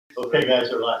Okay, guys,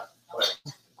 we're live.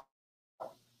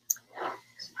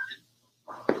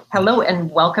 Hello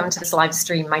and welcome to this live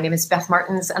stream. My name is Beth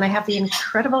Martins and I have the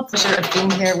incredible pleasure of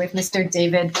being here with Mr.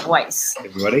 David Weiss. Hey,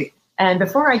 everybody. And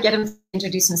before I get him to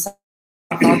introduce himself,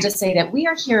 I'll just say that we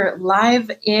are here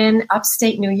live in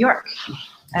upstate New York.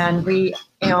 And we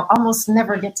almost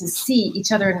never get to see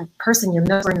each other in person. You'll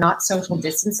know we're not social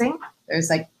distancing. There's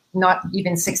like not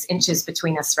even 6 inches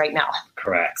between us right now.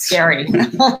 Correct. Scary.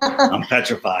 I'm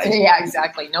petrified. Yeah,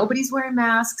 exactly. Nobody's wearing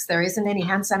masks. There isn't any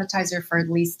hand sanitizer for at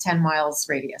least 10 miles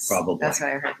radius. Probably. That's what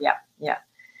I heard. Yeah, yeah.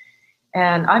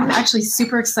 And I'm actually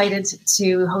super excited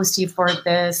to host you for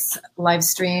this live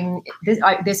stream.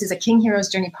 This is a King Heroes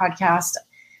Journey podcast.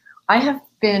 I have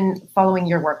been following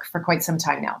your work for quite some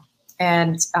time now.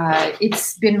 And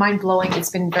it's been mind-blowing. It's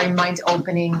been very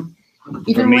mind-opening.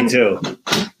 For me too.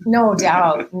 No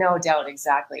doubt,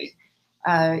 exactly.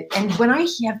 And when I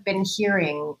have been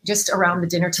hearing, just around the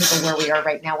dinner table where we are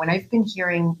right now, when I've been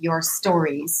hearing your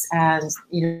stories and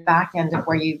back end of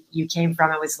where you came from,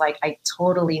 I was like, I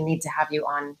totally need to have you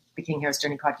on the King Heroes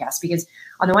Journey podcast. Because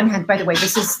on the one hand, by the way,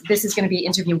 this is going to be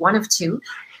interview 1 of 2,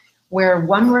 where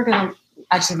one, we're going to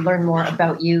actually learn more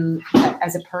about you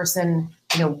as a person,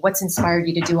 what's inspired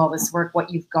you to do all this work, what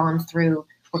you've gone through,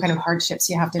 what kind of hardships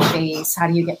you have to face, how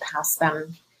do you get past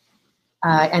them?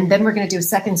 And then we're going to do a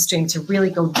second stream to really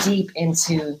go deep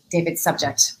into David's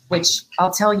subject, which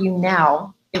I'll tell you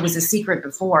now, it was a secret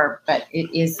before, but it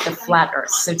is the Flat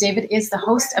Earth. So David is the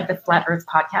host of the Flat Earth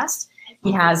podcast.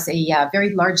 He has a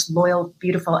very large, loyal,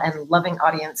 beautiful, and loving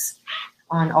audience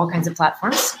on all kinds of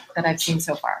platforms that I've seen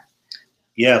so far.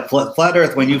 Yeah, Flat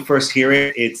Earth, when you first hear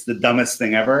it, it's the dumbest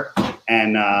thing ever.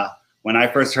 And when I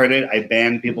first heard it, I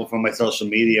banned people from my social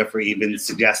media for even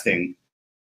suggesting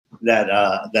that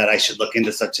I should look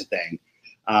into such a thing.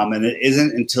 And it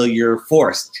isn't until you're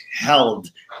held,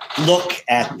 look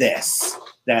at this,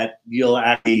 that you'll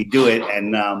actually do it.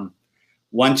 And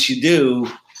once you do,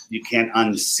 you can't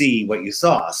unsee what you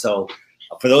saw. So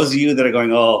for those of you that are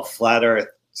going, oh, Flat Earth,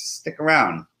 stick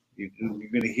around. You're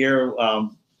going to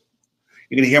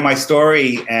hear my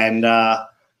story, and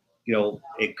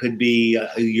it could be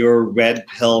your red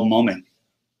pill moment.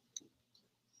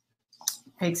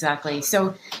 Exactly.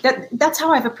 So that's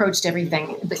how I've approached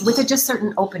everything, with a just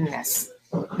certain openness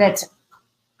that,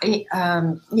 I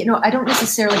don't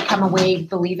necessarily come away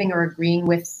believing or agreeing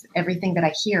with everything that I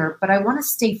hear, but I want to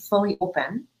stay fully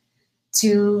open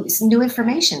to some new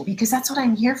information because that's what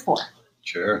I'm here for.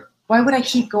 Sure. Why would I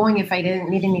keep going if I didn't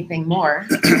need anything more?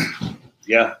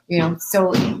 Yeah.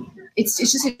 So it's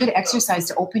just a good exercise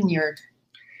to open your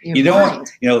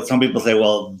mind. Some people say,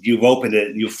 well, you've opened it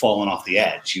and you've fallen off the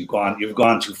edge. You've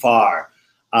gone too far.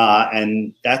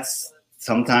 And that's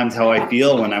sometimes how I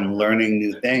feel when I'm learning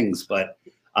new things. But,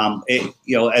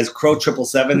 as Crow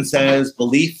 777 says,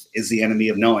 belief is the enemy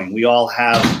of knowing. We all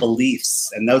have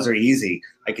beliefs, and those are easy.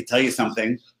 I could tell you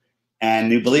something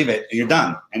and you believe it and you're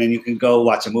done. And then you can go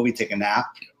watch a movie, take a nap,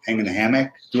 hang in a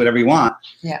hammock, do whatever you want.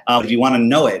 Yeah. If you want to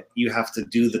know it, you have to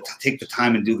take the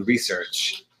time and do the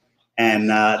research.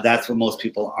 And that's what most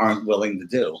people aren't willing to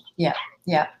do. Yeah,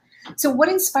 yeah. So what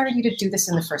inspired you to do this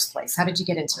in the first place? How did you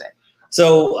get into it?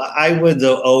 So I was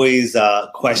always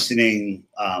questioning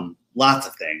lots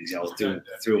of things,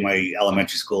 through my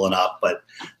elementary school and up. But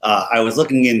I was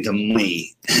looking into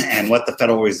money and what the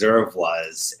Federal Reserve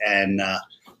was. And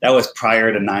that was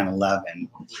prior to 9/11.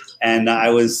 And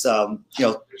I was,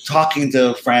 talking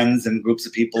to friends and groups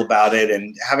of people about it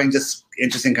and having just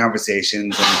interesting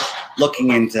conversations and looking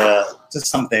into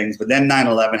some things. But then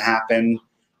 9/11 happened.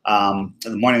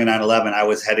 The morning of 9/11, I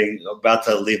was about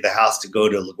to leave the house to go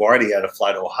to LaGuardia to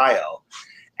fly to Ohio.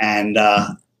 And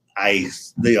the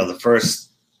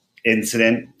first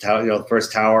incident, the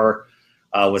first tower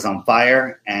was on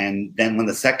fire. And then when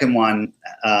the second one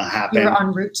happened, you were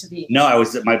en route to the. No,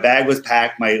 my bag was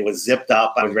packed. It was zipped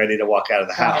up. I was ready to walk out of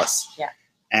the house. Yeah.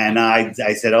 And I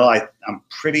said, I'm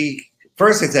pretty.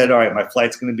 First, I said, all right, my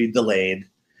flight's going to be delayed.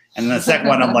 And then the second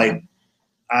one, I'm like,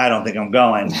 I don't think I'm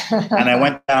going. And I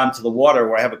went down to the water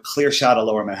where I have a clear shot of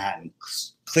Lower Manhattan,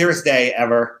 clearest day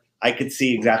ever. I could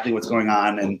see exactly what's going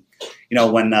on. And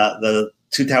when the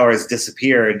 2 towers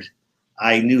disappeared,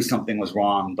 I knew something was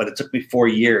wrong, but it took me 4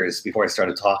 years before I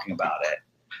started talking about it.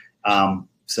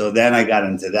 So then I got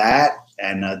into that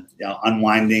and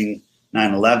unwinding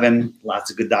 9/11,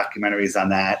 lots of good documentaries on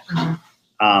that.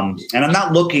 Mm-hmm. And I'm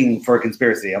not looking for a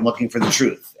conspiracy. I'm looking for the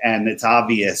truth. And it's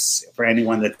obvious for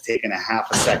anyone that's taken a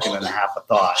half a second and a half a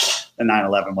thought that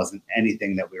 9/11 wasn't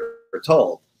anything that we were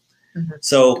told. Mm-hmm.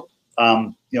 So,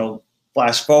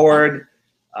 flash forward,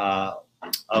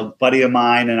 a buddy of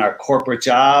mine in our corporate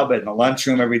job in the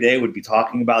lunchroom every day would be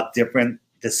talking about different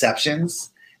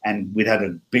deceptions. And we'd had a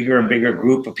bigger and bigger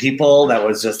group of people that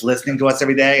was just listening to us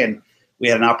every day. And we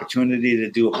had an opportunity to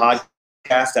do a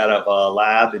podcast out of a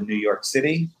lab in New York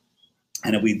City.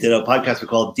 And we did a podcast we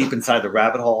called Deep Inside the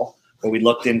Rabbit Hole, where we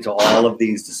looked into all of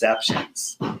these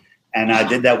deceptions. And I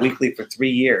did that weekly for 3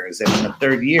 years. And in the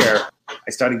third year,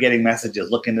 I started getting messages,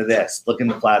 look into this, look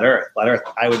into Flat Earth. Flat Earth,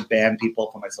 I would ban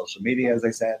people from my social media, as I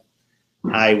said.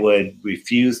 I would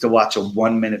refuse to watch a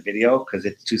 1-minute video because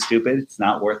it's too stupid. It's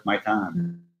not worth my time.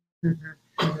 Mm-hmm.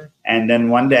 Mm-hmm. And then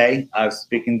one day, I was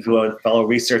speaking to a fellow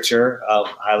researcher,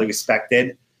 highly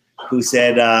respected, who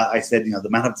said, I said, the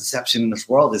amount of deception in this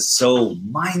world is so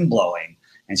mind-blowing.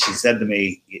 And she said to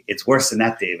me, it's worse than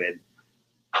that, David.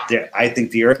 I think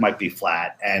the earth might be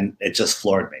flat. And it just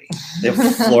floored me. It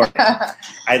floored me.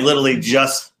 I literally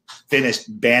just finished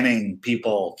banning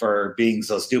people for being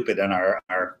so stupid on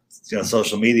our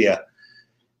social media.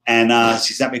 And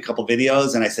she sent me a couple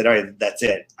videos, and I said, all right, that's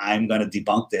it. I'm going to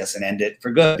debunk this and end it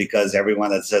for good, because everyone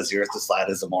that says the earth is flat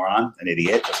is a moron, an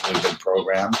idiot. That's what we've been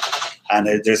programmed. And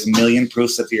there's a million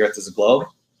proofs that the earth is a globe,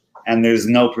 and there's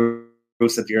no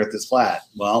proofs that the earth is flat.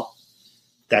 Well,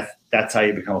 that's how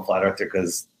you become a flat earther,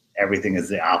 because everything is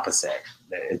the opposite.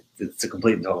 It's a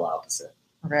complete and total opposite.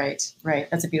 Right.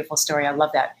 That's a beautiful story. I love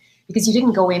that. Because you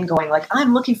didn't go in going like,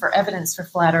 I'm looking for evidence for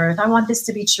flat earth. I want this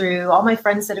to be true. All my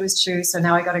friends said it was true. So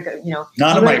now I got to go,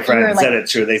 None of my friends said it's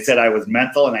true. They said I was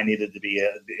mental and I needed to be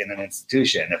in an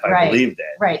institution if I believed it.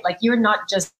 Right. Like you're not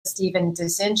just even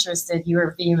disinterested. You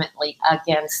were vehemently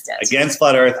against it. Against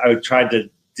flat earth. I tried to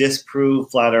disprove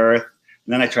flat earth.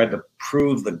 And then I tried to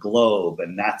prove the globe.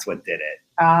 And that's what did it.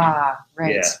 Ah,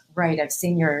 right. Yeah. Right. I've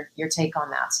seen your take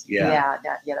on that. Yeah.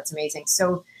 Yeah. That's amazing.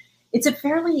 So it's a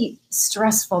fairly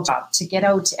stressful job to get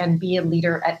out and be a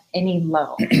leader at any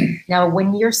level. Now,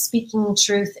 when you're speaking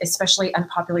truth, especially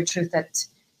unpopular truth that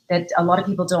a lot of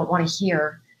people don't want to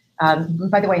hear.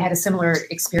 By the way, I had a similar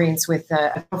experience with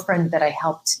a girlfriend that I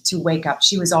helped to wake up.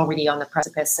 She was already on the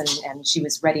precipice and she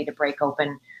was ready to break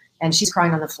open. And she's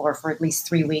crying on the floor for at least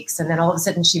 3 weeks. And then all of a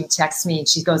sudden she texts me and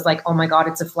she goes like, oh my God,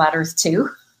 it's a flat earth too.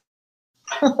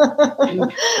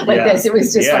 This. It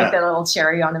was just like the little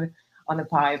cherry on the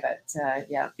pie, but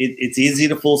it's easy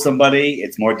to fool somebody.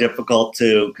 It's more difficult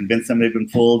to convince them they've been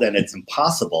fooled, and it's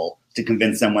impossible to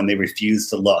convince them when they refuse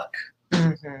to look.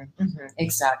 Mm-hmm, mm-hmm.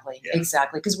 Exactly.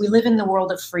 Because we live in the world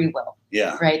of free will.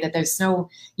 Yeah. Right. That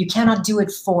you cannot do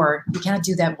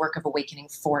that work of awakening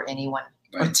for anyone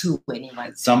or to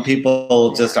anyone. Some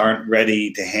people just aren't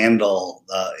ready to handle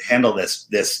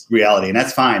this reality, and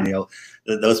that's fine.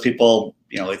 Those people.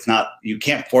 It's not. You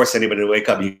can't force anybody to wake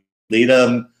up. You lead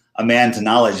them. A man to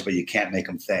knowledge, but you can't make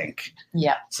them think.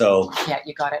 Yeah. So. Yeah,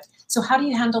 you got it. So how do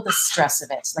you handle the stress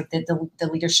of it? Like the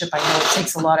leadership, I know it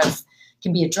takes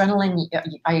can be adrenaline.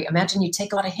 I imagine you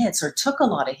take a lot of hits or took a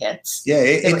lot of hits. Yeah,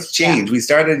 it's changed. Yeah. We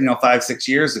started, 5-6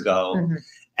 years ago, mm-hmm.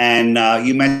 and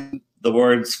you mentioned the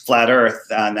words flat earth,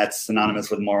 and that's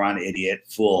synonymous with moron, idiot,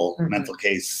 fool, mm-hmm. mental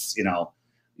case,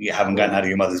 you haven't gotten out of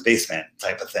your mother's basement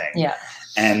type of thing. Yeah.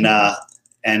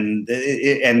 And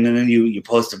then you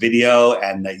post a video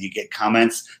and you get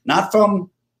comments, not from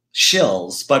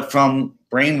shills, but from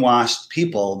brainwashed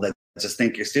people that just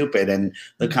think you're stupid. And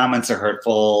the comments are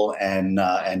hurtful and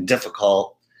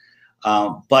difficult.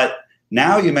 But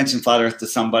now you mention flat earth to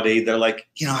somebody, they're like,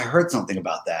 I heard something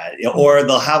about that. Or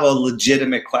they'll have a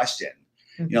legitimate question.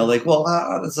 Mm-hmm. Like, well,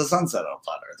 how does the sun set on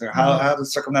flat earth? Or how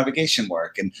does circumnavigation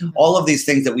work? And mm-hmm. all of these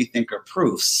things that we think are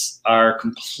proofs are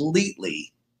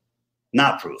completely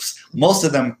not proofs. Most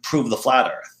of them prove the flat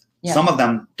earth. Yeah. Some of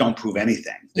them don't prove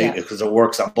anything because it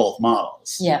works on both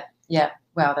models. Yeah.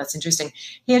 Wow, that's interesting.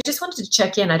 Hey, I just wanted to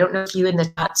check in. I don't know if you in the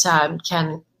chat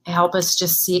can help us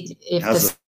just see if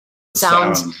the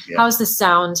sound. How's the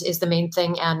sound is the main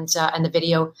thing, and the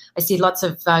video. I see lots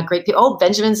of great people. Oh,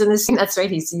 Benjamin's in this scene. That's right.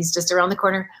 He's just around the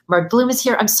corner. Mark Bloom is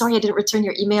here. I'm sorry I didn't return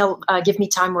your email. Give me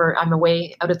time where I'm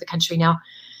away out of the country now.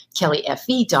 Kelly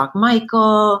Effie, Doc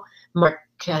Michael, Mark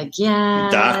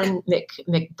again, Doc.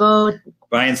 Mick Bode,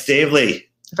 Brian Stavely.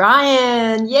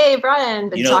 Brian, yay, Brian!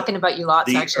 Been talking about you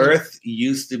lots. The Earth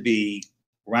used to be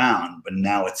round, but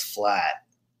now it's flat.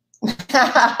 Yep,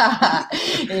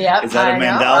 is that a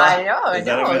Mandela? I know,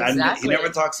 exactly. He never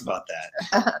talks about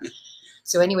that.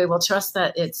 So anyway, we'll trust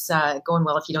that it's going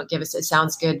well. If you don't give us, it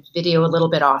sounds good. Video a little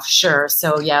bit off, sure.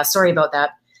 So yeah, sorry about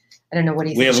that. I don't know what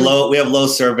he. We have low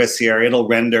service here. It'll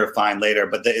render fine later.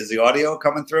 But is the audio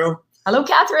coming through? Hello,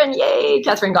 Catherine. Yay.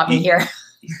 Catherine got me here.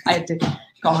 I had to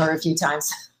call her a few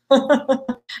times. And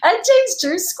James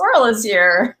Drew Squirrel is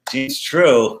here. James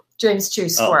Drew. James Chew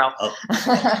Squirrel.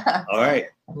 All right.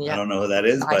 Yeah. I don't know who that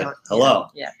is, I but don't- hello.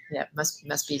 Yeah.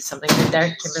 Must be something good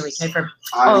there. Kimberly Kafer.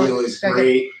 Audio is very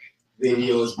great.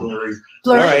 Video is blurry.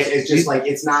 Blurry. All right. It's just like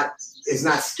it's not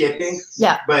skipping.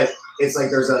 Yeah. But it's like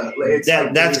there's a. It's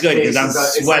like That's Dave's good, 'cause I'm face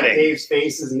is It's sweating. like Dave's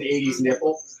face is an '80s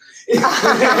nipple.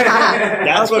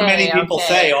 That's what Okay, many people okay.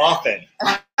 say often.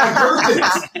 I've heard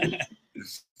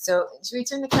this. So should we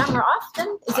turn the camera off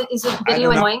then? Is it I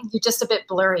video don't know. annoying? You're just a bit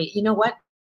blurry. You know what?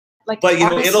 Like, But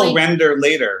it'll honestly- render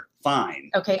later fine.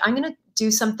 Okay, I'm gonna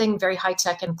do something very high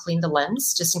tech and clean the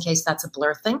lens, just in case that's a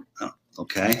blur thing.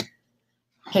 Okay.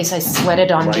 In case I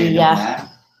sweated on Why you the doing that?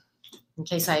 in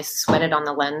case I sweated on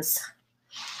the lens.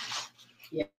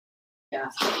 Yeah.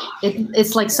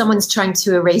 It's like someone's trying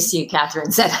to erase you,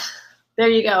 Catherine said. There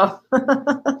you go.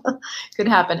 Could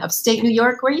happen. Upstate New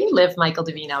York, where you live, Michael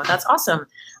Davino. That's awesome.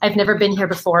 I've never been here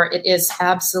before. It is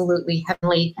absolutely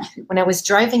heavenly. When I was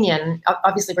driving in,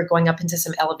 obviously we're going up into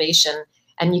some elevation,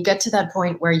 and you get to that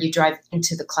point where you drive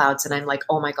into the clouds, and I'm like,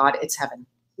 oh my God, it's heaven.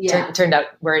 Turned out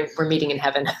we're meeting in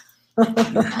heaven.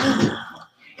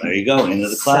 There you go, into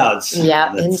the So, clouds.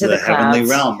 yeah, That's into the heavenly clouds.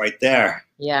 realm right there.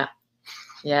 Yeah.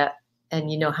 And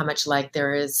you know how much light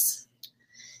there is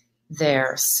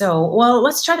there. So, well,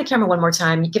 let's try the camera one more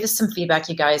time. Give us some feedback,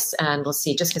 you guys, and we'll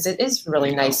see. Just because it is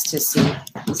really nice to see,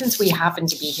 since we happen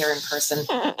to be here in person.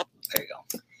 There you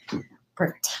go.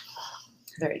 Perfect.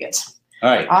 Very good. All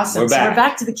right. Awesome. We're So back. we're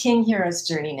back to the King Hero's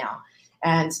journey now.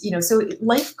 And, so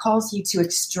life calls you to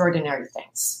extraordinary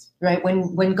things, right?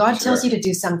 When God tells Sure. you to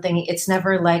do something, it's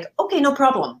never like, okay, no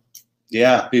problem.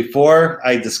 Yeah. Before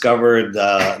I discovered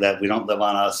that we don't live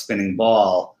on a spinning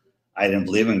ball, I didn't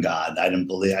believe in God. I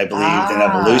believed in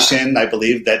evolution. I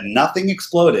believed that nothing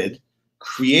exploded,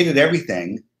 created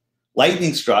everything.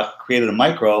 Lightning struck, created a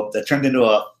microbe that turned into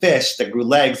a fish that grew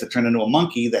legs that turned into a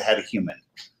monkey that had a human.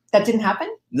 That didn't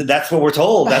happen? That's what we're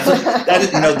told. That's what that is.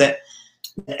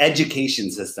 The education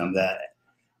system. That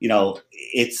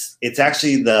it's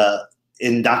actually the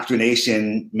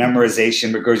indoctrination,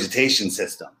 memorization, regurgitation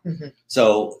system. Mm-hmm.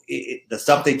 So the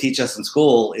stuff they teach us in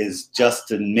school is just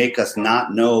to make us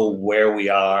not know where we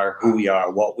are, who we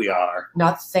are, what we are.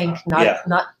 Not think, Yeah.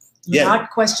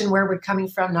 not question where we're coming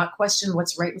from, not question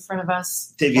what's right in front of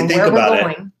us. If you or think where we're about it,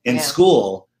 going. in Yeah.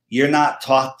 school, you're not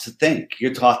taught to think.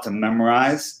 You're taught to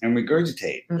memorize and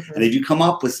regurgitate. Mhm. And if you come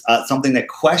up with something that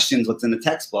questions what's in the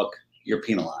textbook, you're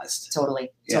penalized.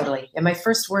 Totally. Yeah. And my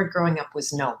first word growing up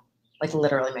was no, like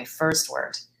literally my first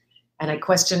word. And I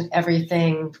questioned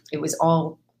everything. It was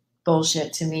all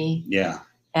bullshit to me. Yeah.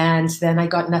 And then I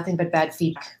got nothing but bad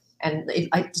feedback. And it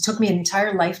took me an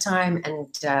entire lifetime and,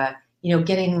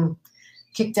 getting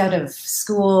kicked out of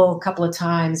school a couple of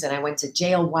times. And I went to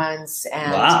jail once.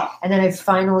 And, Wow. and then I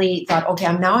finally thought, okay,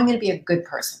 I'm going to be a good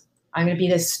person. I'm going to be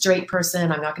this straight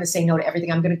person. I'm not going to say no to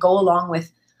everything. I'm going to go along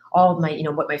with all of my,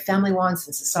 what my family wants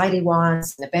and society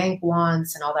wants and the bank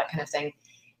wants and all that kind of thing.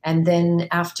 And then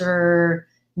after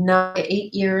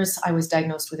 8 years, I was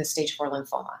diagnosed with a stage 4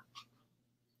 lymphoma.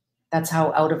 That's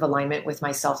how out of alignment with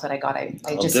myself that I got. I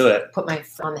just do it. put my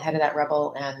foot on the head of that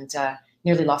rebel and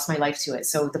nearly lost my life to it.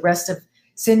 So the rest of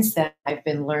since then, I've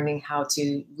been learning how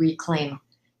to reclaim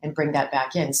and bring that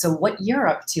back in. So what you're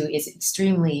up to is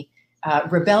extremely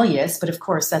rebellious, but of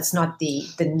course, that's not the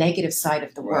negative side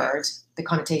of the Right. word, the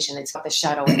connotation. It's got the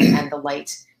shadow and the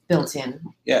light built in.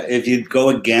 Yeah. If you go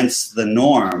against the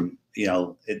norm,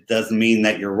 it doesn't mean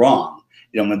that you're wrong.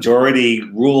 Majority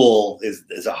rule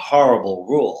is a horrible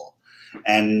rule.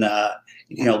 And,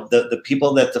 the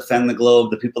people that defend the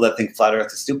globe, the people that think flat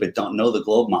earth is stupid don't know the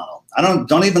globe model.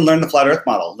 Don't even learn the flat earth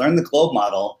model, learn the globe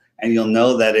model. And you'll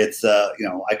know that it's,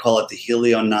 I call it the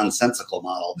helio-nonsensical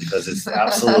model because it's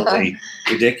absolutely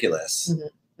ridiculous.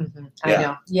 Mm-hmm. Yeah. I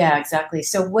know. Yeah, exactly.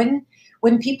 So when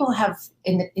people have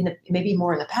maybe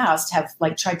more in the past have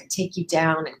like tried to take you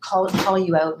down and call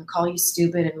you out and call you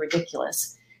stupid and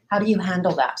ridiculous, how do you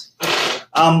handle that?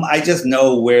 I just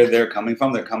know where they're coming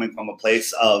from. They're coming from a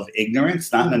place of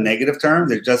ignorance, not in a negative term.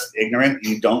 They're just ignorant.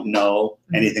 You don't know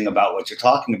anything about what you're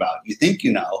talking about. You think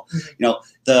you know.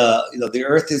 Mm-hmm. The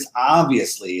Earth is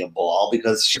obviously a ball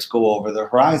because ships go over the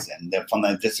horizon.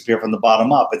 They disappear from the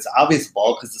bottom up. It's obvious a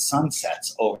ball because the sun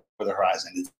sets over the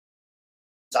horizon. It's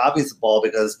obvious a ball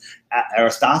because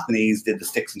Aristophanes did the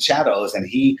sticks and shadows, and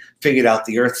he figured out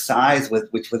the Earth's size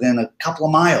within a couple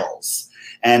of miles.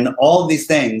 And all of these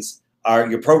things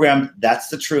you're programmed. That's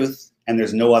the truth, and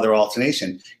there's no other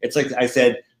alternation. It's like I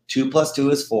said, 2 + 2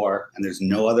 is 4, and there's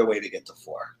no other way to get to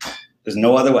 4. There's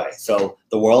no other way. So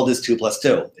the world is 2 +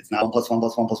 2. It's not 1 + 1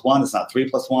 + 1 + 1. It's not 3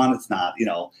 + 1. It's not,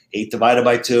 8 divided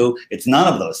by 2. It's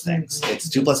none of those things. It's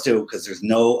 2 + 2 because there's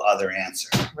no other answer.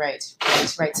 Right.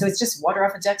 So it's just water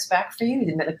off a duck's back for you?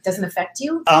 It doesn't affect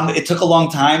you? It took a long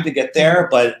time to get there,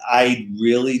 but I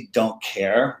really don't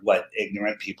care what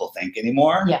ignorant people think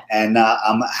anymore. Yeah. And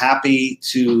I'm happy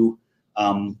to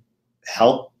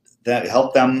help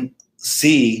them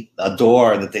see a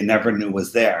door that they never knew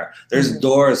was there. There's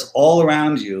doors all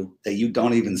around you that you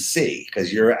don't even see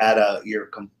because you're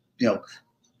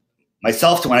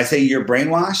myself, when I say you're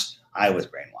brainwashed, I was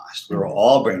brainwashed. We were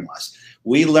all brainwashed.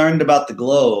 We learned about the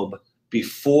globe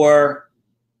before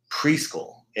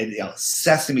preschool.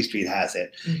 Sesame Street has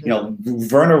it.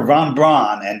 Werner von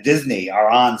Braun and Disney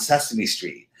are on Sesame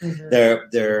Street. They're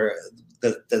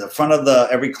the front of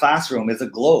every classroom is a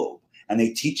globe. And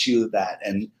they teach you that,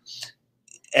 and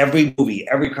every movie,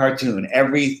 every cartoon,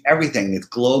 everything, it's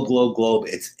globe, globe, globe.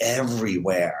 It's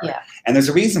everywhere. Yeah. And there's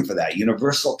a reason for that.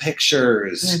 Universal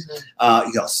Pictures,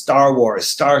 Star Wars,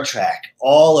 Star Trek,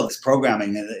 all of this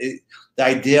programming, and the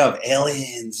idea of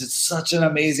aliens. It's such an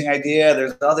amazing idea.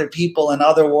 There's other people in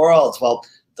other worlds. Well,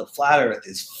 the flat Earth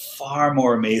is far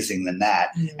more amazing than that.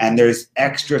 And there's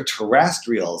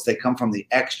extraterrestrials. They come from the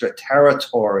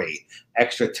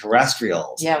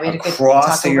extraterrestrials Yeah, we had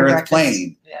across the Earth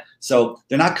plane. Yeah. So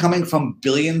they're not coming from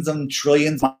billions and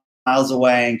trillions of miles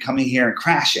away and coming here and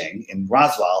crashing in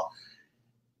Roswell.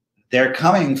 They're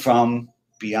coming from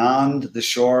beyond the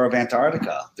shore of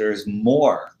Antarctica. There's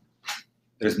more.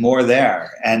 There's more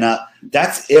there, and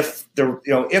that's if they're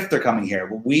coming here.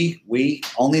 We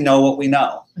only know what we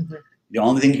know. The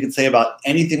only thing you can say about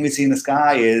anything we see in the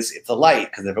sky is it's a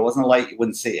light, because if it wasn't a light, you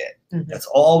wouldn't see it. That's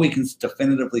all we can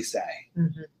definitively say.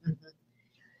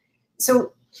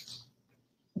 So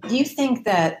do you think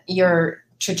that your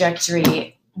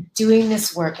trajectory doing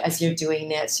this work as you're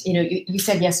doing it, you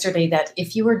said yesterday that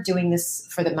if you were doing this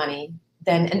for the money,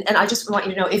 then, and I just want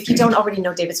you to know, if you don't already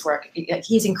know David's work,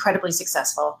 he's incredibly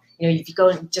successful. If you go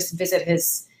and just visit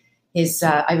his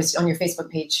I was on your Facebook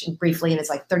page briefly, and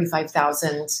it's like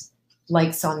 35,000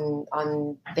 likes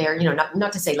on there.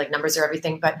 Not to say like numbers are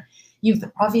everything, but you've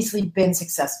obviously been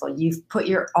successful. You've put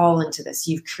your all into this.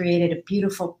 You've created a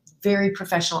beautiful, very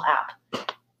professional app.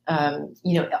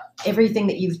 Everything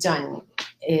that you've done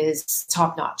is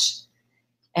top notch.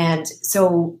 And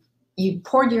so you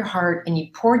poured your heart and you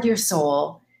poured your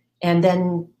soul, and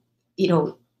then,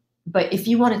 but if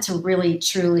you wanted to really,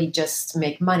 truly just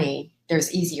make money,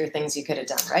 there's easier things you could have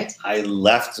done, right? I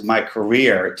left my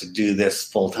career to do this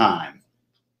full time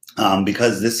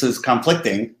because this was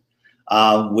conflicting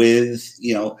with,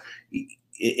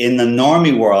 in the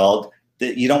normie world,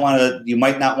 that you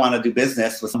might not want to do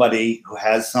business with somebody who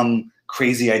has some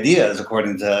crazy ideas,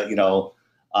 according to,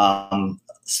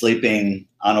 sleeping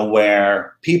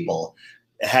unaware people.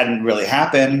 It hadn't really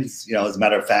happened. As a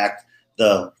matter of fact,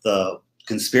 the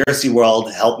conspiracy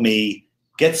world helped me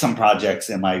get some projects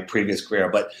in my previous career.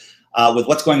 But with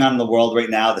what's going on in the world right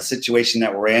now, the situation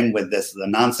that we're in with the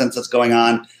nonsense that's going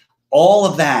on, all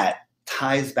of that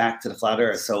ties back to the flat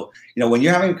Earth. So, when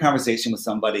you're having a conversation with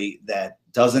somebody that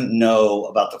doesn't know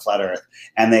about the flat Earth,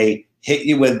 and they hit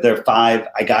you with their 5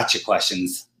 I got you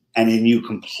questions, and then you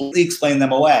completely explain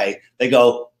them away, they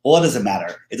go, well, what does it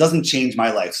matter? It doesn't change my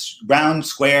life. Round,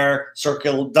 square,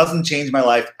 circle, doesn't change my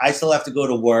life. I still have to go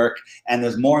to work, and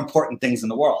there's more important things in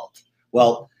the world.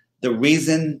 Well, the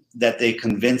reason that they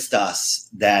convinced us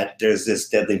that there's this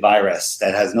deadly virus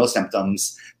that has no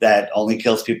symptoms, that only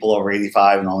kills people over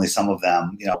 85, and only some of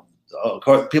them, of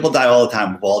course, people die all the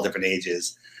time of all different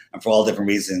ages and for all different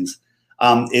reasons,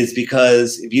 is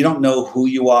because if you don't know who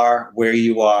you are, where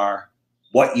you are,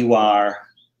 what you are,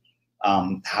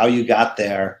 how you got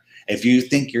there, if you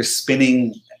think you're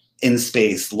spinning in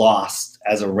space, lost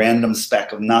as a random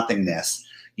speck of nothingness,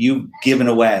 you've given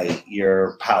away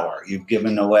your power. You've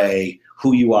given away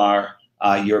who you are,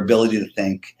 your ability to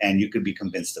think, and you could be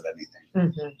convinced of anything.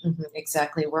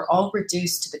 Exactly. We're all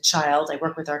reduced to the child. I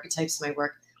work with archetypes in my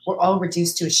work. We're all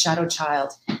reduced to a shadow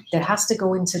child that has to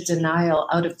go into denial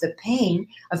out of the pain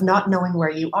of not knowing where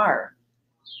you are.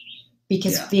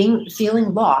 Because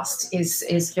feeling lost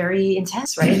is very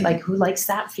intense, right? Like, who likes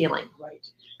that feeling? Right.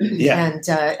 Yeah.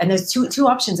 And there's two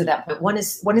options at that point. One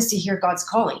is to hear God's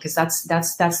calling, because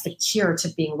that's the cure to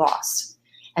being lost.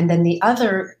 And then the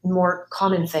other more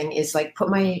common thing is like, put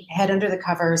my head under the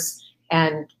covers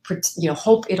and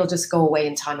hope it'll just go away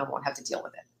in time. I won't have to deal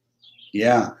with it.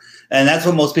 Yeah, and that's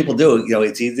what most people do.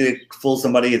 It's easy to fool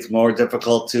somebody. It's more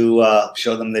difficult to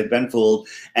show them they've been fooled,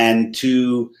 and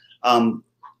to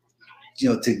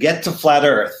to get to flat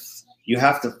Earth, you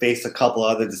have to face a couple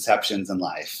other deceptions in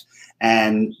life.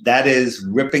 And that is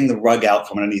ripping the rug out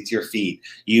from underneath your feet.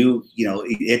 You know,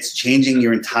 it's changing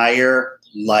your entire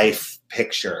life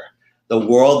picture. The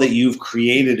world that you've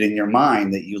created in your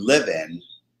mind that you live in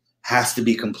has to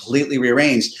be completely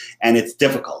rearranged, and it's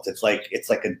difficult. It's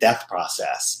like a death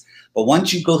process. But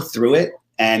once you go through it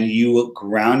and you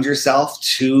ground yourself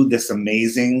to this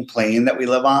amazing plane that we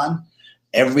live on,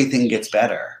 everything gets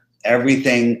better.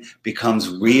 Everything becomes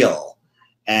real,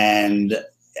 and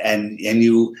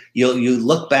you'll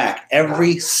look back.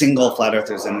 Every single flat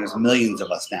earthers, and there's millions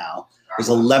of us now. There's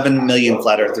 11 million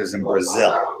flat earthers in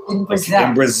Brazil. In Brazil.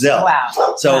 In Brazil.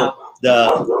 Wow. So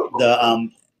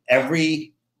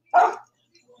every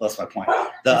lost my point.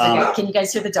 Okay. Can you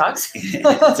guys hear the dogs?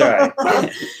 It's all right.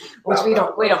 Which we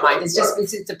don't mind. It's just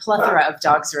it's a plethora of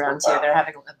dogs around here. They're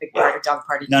having a big dog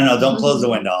party. No, don't close the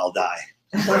window. I'll die.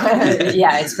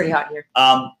 Yeah, it's pretty hot here.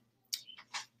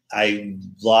 I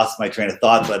lost my train of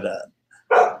thought, but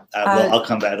I'll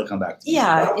come back. It'll come back.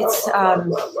 Yeah, it's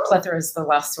plethora is the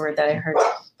last word that I heard,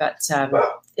 but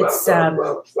it's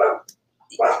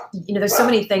you know, there's so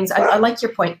many things. I like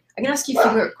your point. I'm gonna ask you a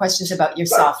few more questions about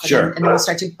yourself, and, sure. and then we'll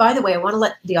start to. By the way, I want to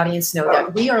let the audience know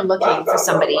that we are looking for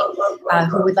somebody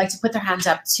who would like to put their hand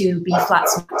up to be flat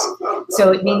smacked.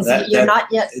 So it means that you're not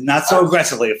yet. Not so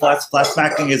aggressively. Flat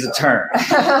smacking is a term.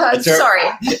 Sorry.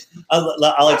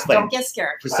 I'll explain. Don't get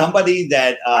scared. For somebody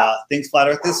that thinks flat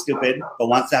Earth is stupid, but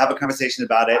wants to have a conversation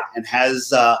about it and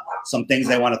has some things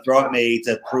they want to throw at me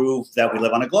to prove that we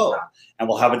live on a globe, and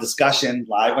we'll have a discussion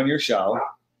live on your show.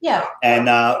 Yeah. And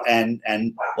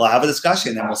we'll have a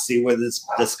discussion, and we'll see where this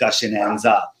discussion ends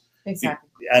up. Exactly.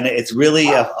 And it's really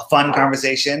a fun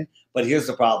conversation. But here's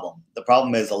the problem. The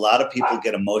problem is a lot of people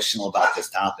get emotional about this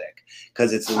topic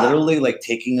because it's literally like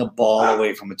taking a ball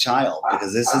away from a child,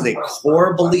 because this is a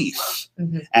core belief.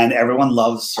 Mm-hmm. And everyone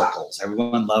loves circles.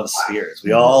 Everyone loves spheres.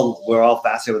 We're all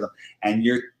fascinated with them. And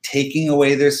you're taking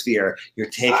away their sphere. You're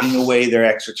taking away their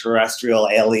extraterrestrial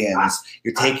aliens.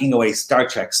 You're taking away Star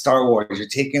Trek, Star Wars. You're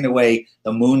taking away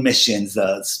the moon missions,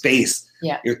 the space.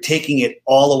 Yeah. You're taking it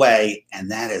all away, and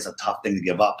that is a tough thing to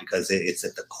give up because it's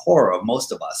at the core of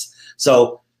most of us.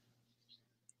 So,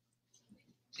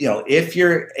 you know, if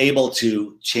you're able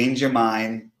to change your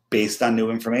mind based on new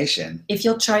information. If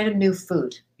you'll try a new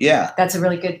food. Yeah. That's a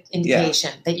really good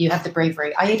indication that you have the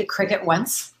bravery. I ate a cricket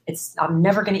once. I'm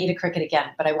never going to eat a cricket again,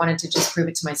 but I wanted to just prove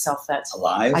it to myself that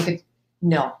alive. I could.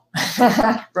 No.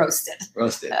 Roasted.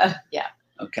 Roasted. Yeah.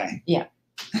 Okay. Yeah.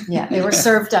 Yeah, they were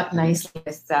served up nicely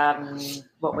with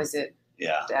what was it?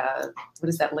 Yeah. What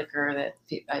is that liquor that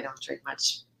I don't drink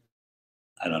much?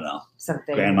 I don't know.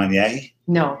 Something. Grand Marnier?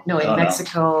 No, in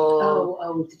Mexico.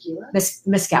 Oh, tequila.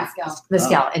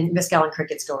 Mezcal. And mezcal and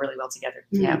crickets go really well together.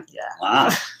 Mm. Yeah. Wow.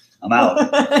 I'm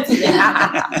out.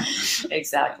 Yeah.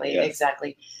 Exactly. Yes.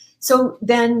 Exactly. So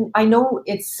then I know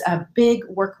it's a big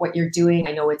work what you're doing.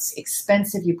 I know it's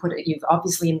expensive. You've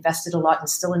obviously invested a lot and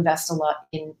still invest a lot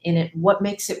in it. What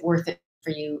makes it worth it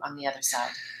for you on the other side?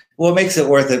 What makes it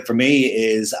worth it for me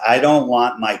is I don't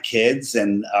want my kids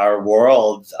and our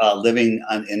world living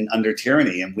under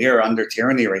tyranny, and we are under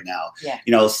tyranny right now. Yeah.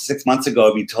 You know, 6 months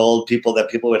ago, we told people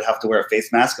that people would have to wear a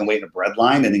face mask and wait in a bread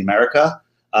line in America.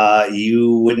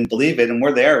 You wouldn't believe it, and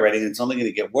we're there already, and it's only going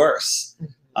to get worse.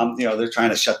 Mm-hmm. You know, they're trying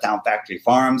to shut down factory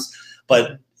farms,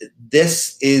 but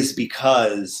this is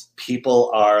because people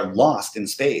are lost in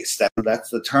space. That's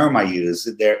the term I use.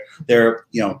 They're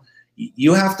you know,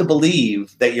 you have to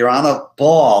believe that you're on a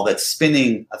ball that's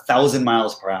spinning 1,000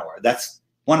 miles per hour. That's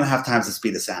 1.5 times the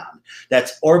speed of sound.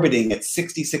 That's orbiting at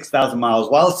 66,000 miles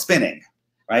while it's spinning,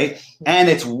 right? And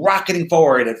it's rocketing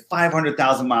forward at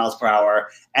 500,000 miles per hour,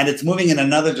 and it's moving in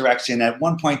another direction at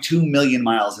 1.2 million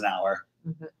miles an hour.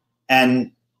 Mm-hmm.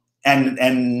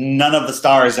 And none of the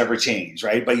stars ever change,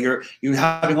 right? But you're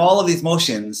having all of these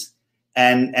motions,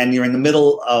 and you're in the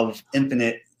middle of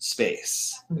infinite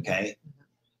space. Okay,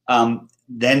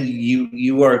 then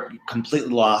you are completely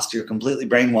lost. You're completely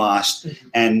brainwashed,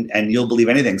 Mm-hmm. and you'll believe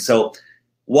anything. So,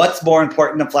 what's more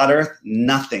important than flat Earth?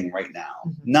 Nothing right now.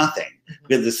 Mm-hmm. Nothing.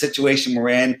 Because the situation we're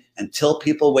in, until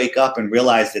people wake up and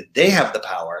realize that they have the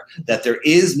power, that there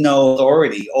is no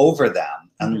authority over them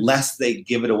unless they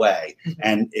give it away. Mm-hmm.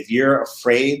 And if you're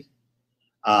afraid,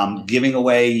 giving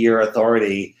away your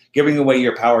authority, giving away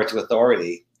your power to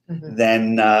authority, Mm-hmm.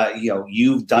 then you know,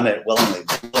 you've done it willingly.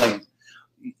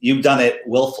 You've done it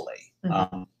willfully.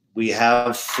 Mm-hmm. We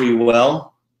have free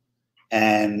will,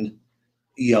 and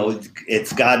you know,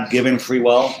 it's God-given free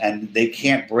will, and they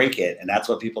can't break it, and that's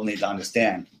what people need to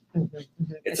understand. Mm-hmm.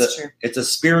 Mm-hmm. It's true. It's a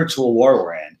spiritual war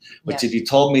we're in. Which, if you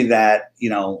told me that, you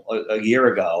know, a year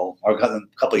ago or a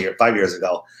couple of years, 5 years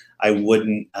ago, I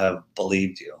wouldn't have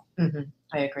believed you. Mm-hmm.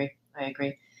 I agree. I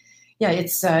agree. Yeah,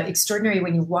 it's extraordinary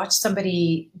when you watch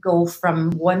somebody go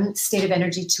from one state of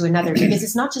energy to another, because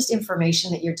it's not just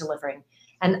information that you're delivering.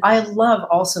 And I love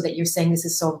also that you're saying this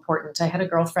is so important. I had a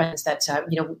girlfriend that, a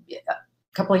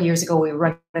couple of years ago, we were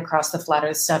running across the flat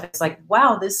earth stuff. It's like,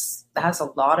 wow, this has a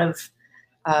lot of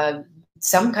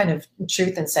some kind of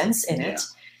truth and sense in it.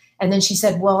 And then she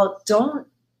said, well, don't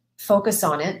focus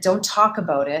on it. Don't talk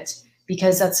about it,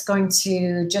 because that's going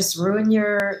to just ruin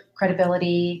your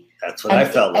credibility. That's what I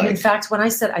felt like. And in fact, when I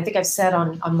think I've said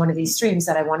on one of these streams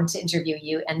that I wanted to interview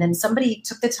you, and then somebody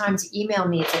took the time to email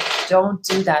me and said, don't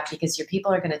do that, because your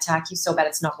people are going to attack you so bad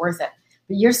it's not worth it.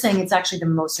 But you're saying it's actually the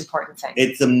most important thing.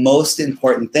 It's the most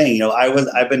important thing.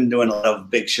 I've been doing a lot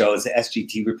of big shows, the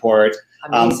SGT Report.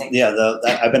 Amazing.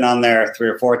 I've been on there 3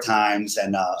 or 4 times,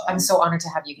 and I'm so honored to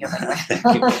have you here, by the way.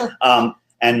 Thank you.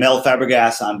 And Mel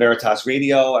Fabregas on Veritas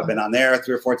Radio. I've been on there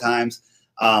 3 or 4 times.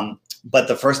 But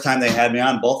the first time they had me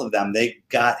on, both of them, they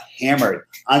got hammered.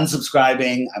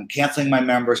 Unsubscribing. I'm canceling my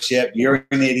membership. You're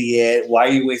an idiot. Why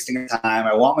are you wasting your time?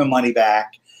 I want my money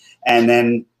back. And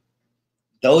then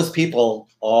those people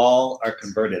all are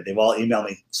converted. They've all emailed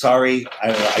me. Sorry,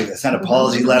 I sent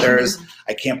apology letters.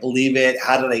 I can't believe it.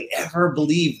 How did I ever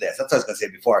believe this? That's what I was going to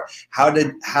say before.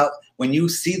 When you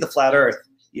see the flat earth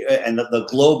and the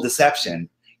globe deception,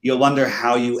 you'll wonder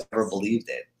how you ever believed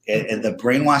it. And the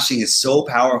brainwashing is so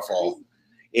powerful.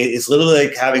 It's literally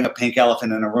like having a pink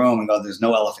elephant in a room and go, there's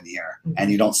no elephant here,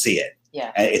 and you don't see it.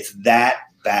 Yeah. And it's that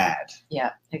bad.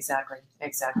 Yeah, exactly.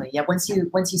 Yeah, once you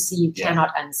see, you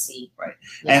cannot unsee. Right.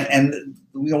 Yeah. And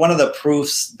one of the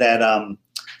proofs that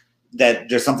that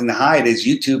there's something to hide is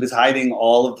YouTube is hiding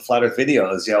all of the flat earth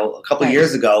videos. A couple of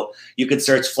years ago, you could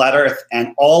search flat earth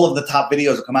and all of the top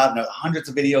videos would come out, and there are hundreds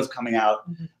of videos coming out,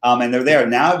 and they're there.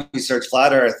 Now, if you search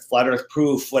flat earth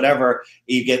proof, whatever,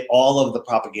 you get all of the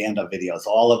propaganda videos,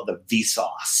 all of the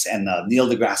Vsauce and Neil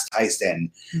deGrasse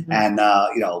Tyson and,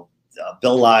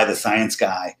 Bill Nye, the science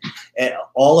guy. And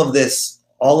all of this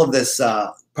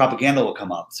propaganda will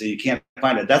come up, so you can't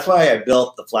find it. That's why I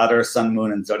built the Flat Earth, Sun,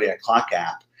 Moon, and Zodiac Clock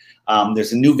app.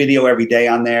 There's a new video every day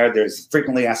on there. There's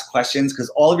frequently asked questions, because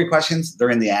all of your questions, they're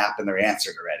in the app and they're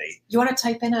answered already. You want to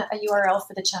type in a URL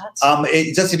for the chat?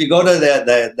 Just if you go to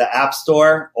the App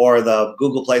Store or the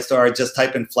Google Play Store, just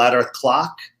type in Flat Earth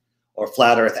Clock or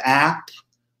Flat Earth App,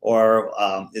 or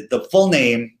the full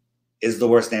name is the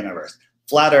worst name ever.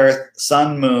 Flat Earth,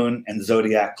 Sun, Moon, and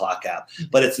Zodiac Clock app.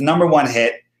 But it's the #1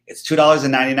 hit. It's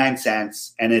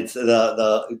 $2.99, and it's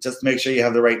the just to make sure you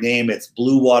have the right name. It's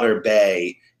Blue Water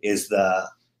Bay is the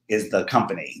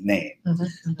company name,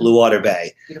 Blue Water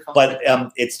Bay. Beautiful. But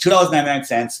it's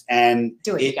 $2.99, and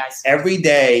do it, you guys. Every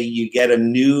day you get a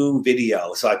new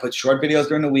video. So I put short videos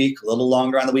during the week, a little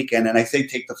longer on the weekend, and I say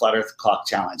take the Flat Earth Clock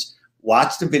Challenge.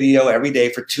 Watch the video every day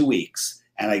for 2 weeks,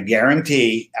 and I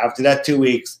guarantee after that 2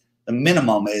 weeks, the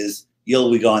minimum is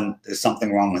you'll be going, there's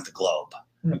something wrong with the globe.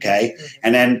 Okay.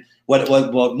 And then what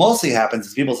mostly happens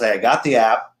is people say, I got the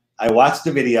app, I watched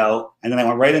the video, and then I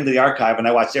went right into the archive and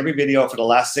I watched every video for the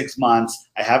last 6 months.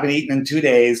 I haven't eaten in 2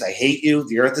 days. I hate you.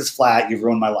 The earth is flat. You've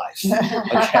ruined my life.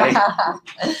 Okay.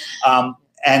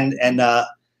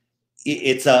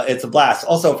 It's a blast.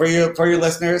 Also for your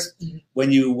listeners,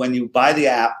 when you buy the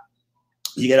app,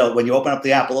 you get when you open up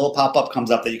the app, a little pop-up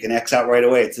comes up that you can X out right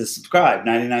away. It says subscribe,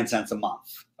 99 cents a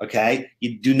month. Okay.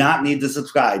 You do not need to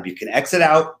subscribe. You can exit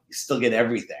out. You still get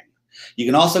everything. You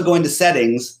can also go into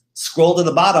settings, scroll to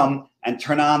the bottom, and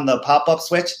turn on the pop-up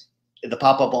switch. The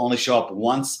pop-up will only show up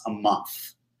once a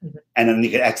month. And then you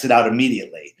can exit out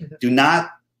immediately. Do not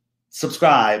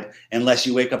subscribe unless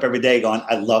you wake up every day going,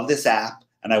 I love this app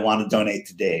and I want to donate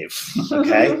to Dave.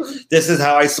 Okay. This is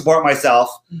how I support myself.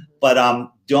 But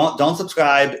don't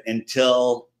subscribe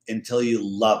until you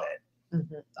love it.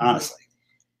 Honestly.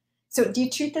 So do you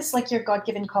treat this like your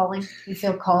God-given calling? You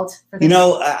feel called for this? You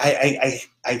know,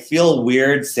 I feel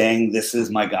weird saying this is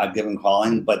my God-given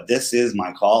calling, but this is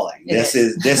my calling. This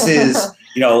is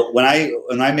you know, when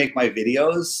I make my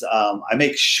videos, I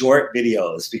make short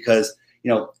videos because,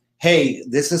 you know, hey,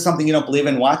 this is something you don't believe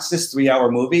in. Watch this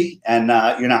 3-hour movie, and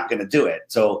you're not going to do it.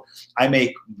 So I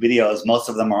make videos. Most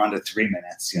of them are under 3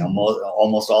 minutes. You know,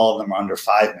 almost all of them are under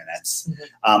 5 minutes,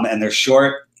 and they're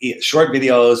short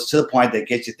videos to the point that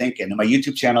get you thinking. And my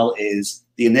YouTube channel is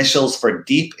the initials for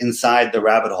Deep Inside the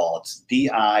Rabbit Hole. It's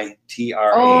DITRH.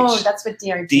 Oh, that's what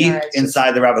DITRH. Deep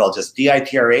Inside the Rabbit Hole, just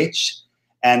DITRH,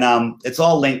 and it's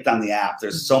all linked on the app.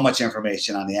 There's so much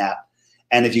information on the app.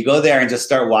 And if you go there and just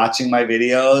start watching my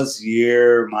videos,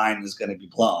 your mind is going to be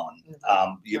blown.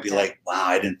 You'll be like, wow,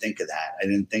 I didn't think of that. I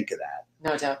didn't think of that.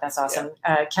 No doubt. That's awesome.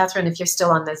 Catherine, if you're still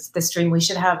on the stream, we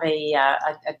should have a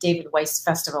David Weiss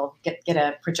festival. Get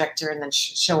a projector and then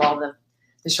show all the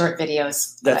short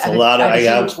videos. That's a lot of. I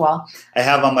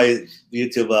have on my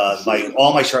YouTube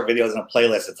all my short videos in a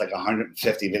playlist. It's like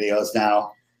 150 videos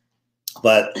now.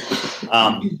 But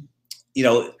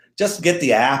just get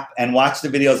the app and watch the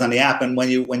videos on the app. And when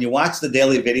you watch the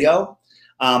daily video,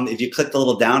 if you click the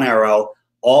little down arrow,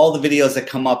 all the videos that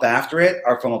come up after it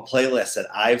are from a playlist that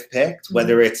I've picked,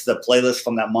 whether it's the playlist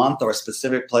from that month or a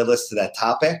specific playlist to that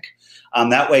topic.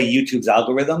 That way YouTube's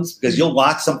algorithms, because you'll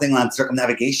watch something on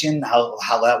circumnavigation,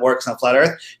 how that works on flat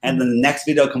Earth, and then the next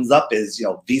video comes up is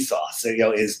Vsauce,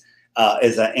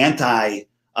 is an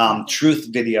anti-truth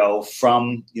video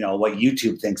from what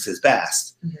YouTube thinks is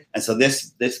best. And so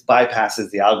this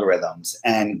bypasses the algorithms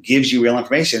and gives you real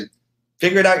information.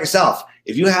 Figure it out yourself.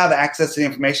 If you have access to the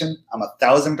information, I'm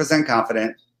 1,000%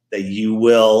 confident that you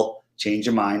will change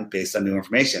your mind based on new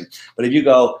information. But if you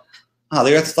go, oh,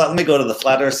 the Earth is flat, let me go to the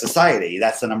Flat Earth Society.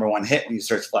 That's the #1 hit when you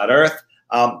search Flat Earth.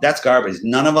 That's garbage.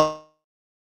 None of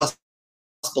us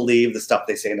believe the stuff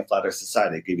they say in the Flat Earth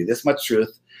Society. They give you this much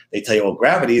truth. They tell you, well,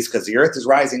 gravity is because the Earth is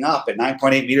rising up at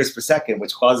 9.8 meters per second,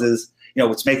 which causes,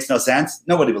 which makes no sense.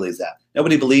 Nobody believes that.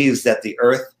 Nobody believes that the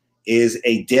Earth is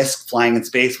a disk flying in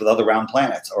space with other round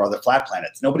planets or other flat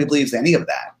planets. Nobody believes any of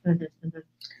that.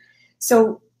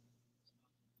 So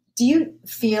do you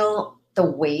feel the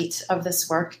weight of this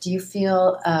work? Do you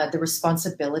feel the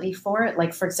responsibility for it?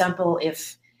 Like, for example,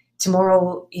 if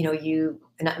tomorrow,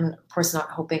 and I'm of course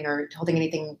not hoping or holding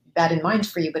anything bad in mind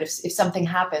for you, but if something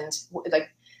happened,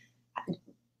 like,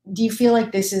 do you feel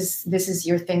like this is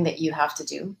your thing that you have to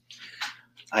do?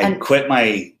 I quit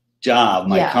my job,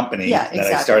 my company that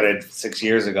I started 6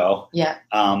 years ago.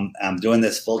 I'm doing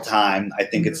this full time. I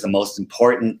think it's the most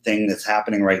important thing that's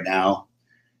happening right now.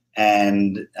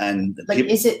 And like,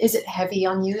 is it heavy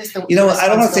on you? I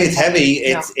don't want to say it's heavy.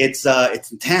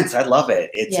 It's intense. I love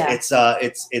it.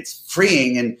 It's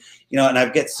freeing, and and I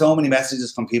get so many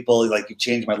messages from people like, you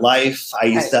changed my life. I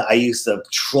used to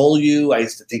troll you. I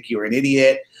used to think you were an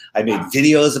idiot. I made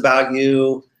videos about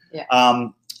you.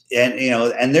 And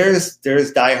there's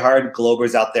diehard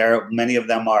Globers out there. Many of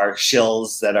them are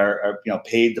shills that are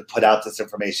paid to put out this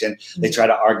information. They try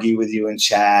to argue with you in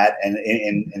chat and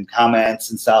in comments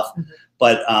and stuff.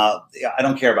 But I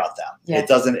don't care about them. It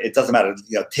doesn't matter.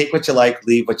 Take what you like,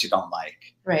 leave what you don't like.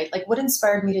 Right. Like, what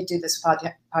inspired me to do this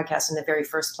podcast in the very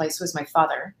first place was my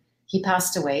father. He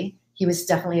passed away. He was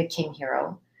definitely a king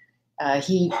hero.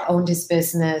 He owned his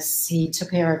business. He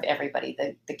took care of everybody,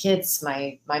 the kids,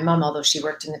 my mom, although she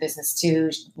worked in the business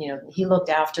too. He looked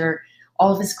after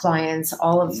all of his clients,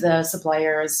 all of the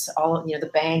suppliers, the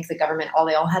bank, the government,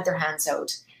 they all had their hands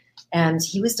out. And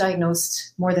he was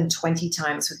diagnosed more than 20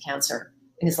 times with cancer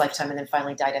in his lifetime, and then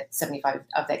finally died at 75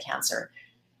 of that cancer.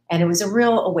 And it was a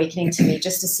real awakening to me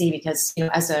just to see, because,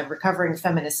 as a recovering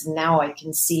feminist, now I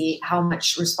can see how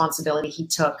much responsibility he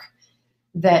took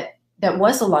that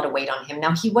was a lot of weight on him.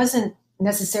 Now, he wasn't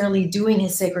necessarily doing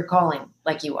his sacred calling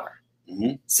like you are.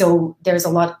 So there's a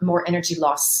lot more energy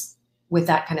loss with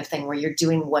that kind of thing, where you're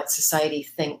doing what society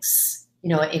thinks,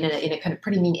 in a kind of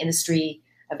pretty mean industry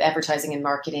of advertising and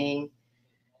marketing,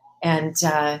 and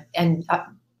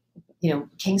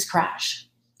kings crash.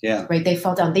 Right. They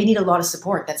fall down. They need a lot of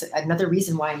support. That's another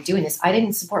reason why I'm doing this. I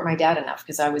didn't support my dad enough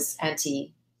because I was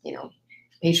anti,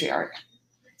 patriarch.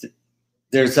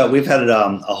 We've had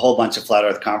a whole bunch of Flat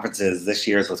Earth conferences. This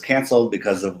year's was canceled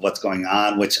because of what's going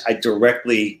on, which I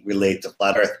directly relate to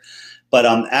Flat Earth. But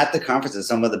at the conferences,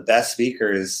 some of the best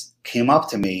speakers came up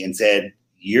to me and said,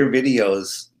 your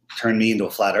videos turned me into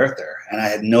a flat earther. And I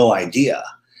had no idea,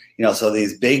 so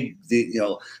these big,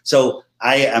 so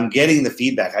I am getting the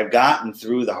feedback. I've gotten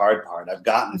through the hard part. I've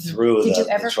gotten through Did you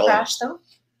ever crash though?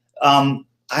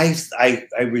 I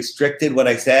restricted what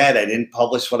I said. I didn't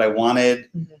publish what I wanted.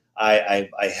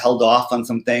 I held off on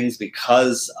some things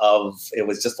because it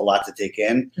was just a lot to take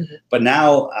in. But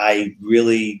now I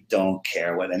really don't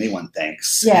care what anyone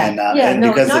thinks.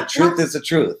 Because the truth is the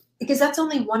truth. Because that's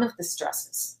only one of the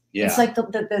stresses. It's like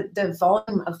the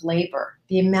volume of labor,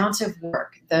 the amount of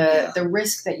work, the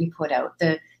risk that you put out,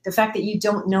 the fact that you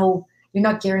don't know, you're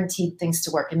not guaranteed things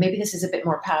to work. And maybe this is a bit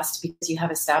more past because you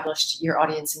have established your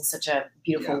audience in such a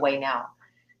beautiful way now.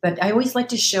 But I always like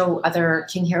to show other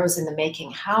king heroes in the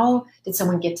making. How did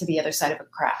someone get to the other side of a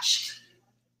crash?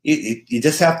 You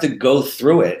just have to go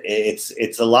through it.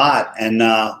 It's a lot. And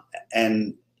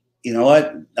you know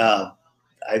what?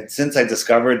 Since I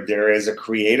discovered there is a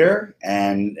creator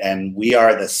and we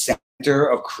are the center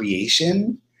of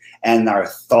creation and our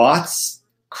thoughts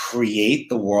create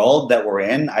the world that we're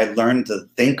in, I learned to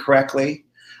think correctly.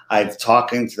 I've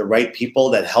talking to the right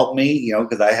people that help me, you know,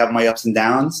 because I have my ups and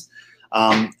downs.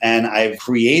 And I've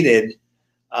created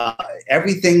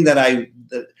everything that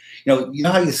you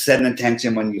know how you set an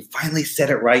intention when you finally set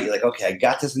it right. You're like, okay, I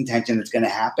got this intention. It's going to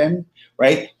happen,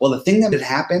 right? Well, the thing that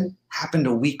happened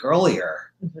a week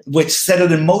earlier, which set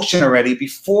it in motion already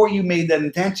before you made that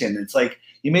intention. It's like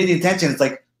you made the intention. It's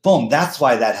like, boom, that's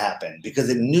why that happened, because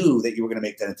it knew that you were going to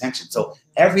make that intention. So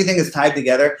everything is tied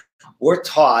together. We're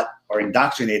taught or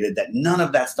indoctrinated that none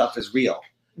of that stuff is real.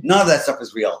 None of that stuff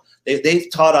is real. They've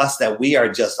taught us that we are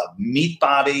just a meat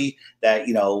body that,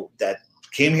 you know, that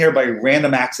came here by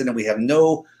random accident. We have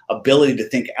no ability to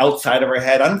think outside of our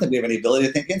head. I don't think we have any ability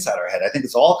to think inside our head. I think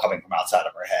it's all coming from outside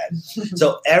of our head.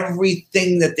 So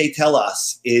everything that they tell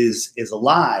us is a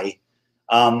lie.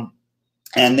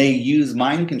 And they use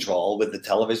mind control with the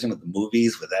television, with the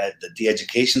movies, with the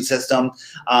de-education system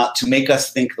to make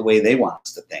us think the way they want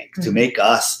us to think, to make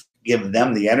us give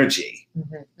them the energy.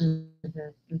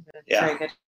 Yeah. Very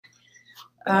good.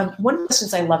 One of the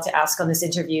questions I love to ask on this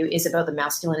interview is about the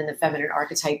masculine and the feminine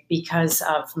archetype, because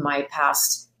of my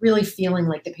past really feeling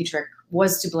like the patriarch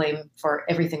was to blame for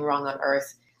everything wrong on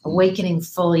earth, awakening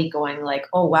fully, going like,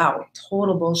 oh, wow,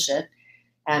 total bullshit.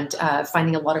 And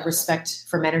finding a lot of respect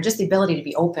for men, or just the ability to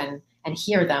be open and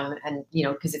hear them. And, you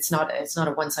know, because it's not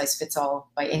a one size fits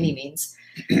all by any means.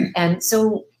 And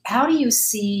so how do you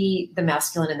see the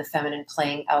masculine and the feminine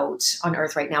playing out on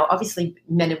earth right now? Obviously,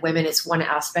 men and women is one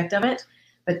aspect of it,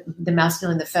 but the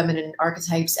masculine and the feminine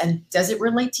archetypes, and does it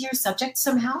relate to your subject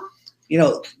somehow? You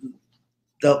know,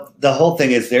 the whole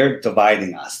thing is they're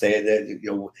dividing us. They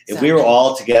you know, if we were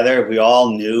all together, if we all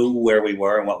knew where we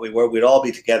were and what we were, we'd all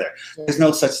be together. Yeah. There's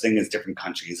no such thing as different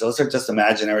countries. Those are just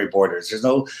imaginary borders. There's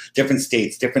no different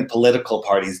states, different political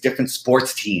parties, different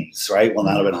sports teams, right? Well,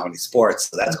 now I don't know how many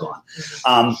sports, so that's gone.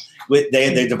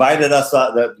 They divided us,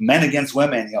 the men against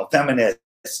women, you know, feminists,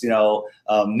 you know,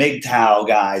 MGTOW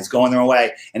guys going their own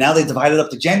way. And now they divided up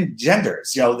the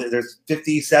genders. You know, there's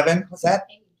 57, what's that?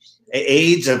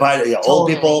 Age, divided, you know, totally. Old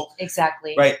people.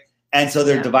 Exactly. Right. And so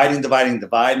they're divide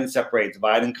and separate,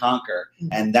 divide and conquer.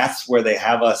 And that's where they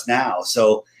have us now.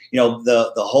 So, you know,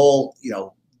 the whole, you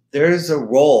know, there's a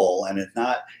role, and it's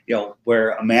not, you know,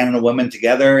 where a man and a woman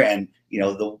together, and, you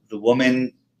know, the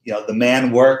woman, you know, the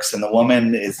man works and the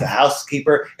woman is the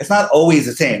housekeeper. It's not always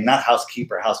the same, not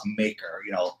housekeeper, housemaker,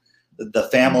 you know, the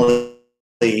family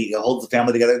holds the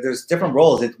family together. There's different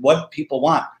roles. It's what people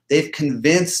want. They've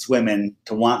convinced women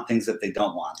to want things that they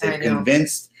don't want. They've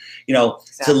convinced, you know,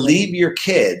 to leave your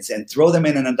kids and throw them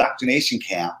in an indoctrination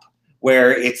camp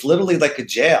where it's literally like a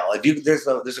jail. There's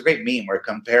a great meme where it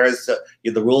compares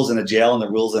the rules in a jail and the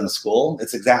rules in a school.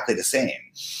 It's exactly the same.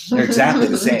 They're exactly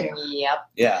the same. Yep.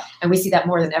 Yeah. And we see that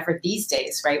more than ever these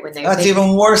days, right? That's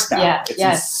even worse now. Yeah. It's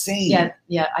insane.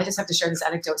 Yeah. I just have to share this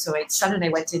anecdote. So my son and I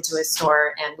went into a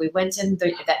store, and we went in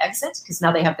the exit, because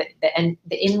now they have the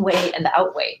in way and the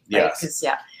out way, right? Because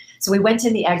So we went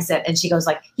in the exit, and she goes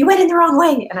like, "You went in the wrong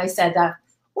way," and I said,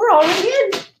 "We're already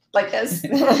in." Like this.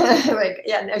 Like,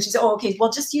 yeah. No, she said, "Oh, okay, well,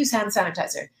 just use hand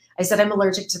sanitizer." I said, "I'm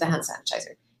allergic to the hand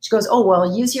sanitizer." She goes, "Oh,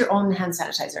 well, use your own hand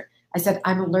sanitizer." I said,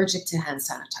 "I'm allergic to hand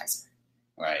sanitizer."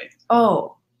 Right.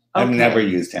 Oh, okay. I've never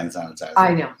used hand sanitizer.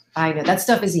 I know. That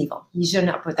stuff is evil. You should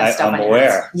not put that stuff on I'm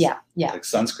aware. Hands. Yeah. Like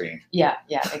sunscreen. Yeah,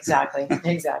 exactly.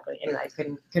 Anyway, I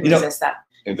couldn't resist that.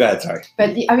 Go ahead, sorry.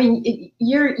 But I mean,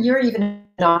 you're even a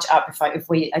notch up. If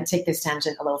I take this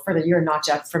tangent a little further, you're a notch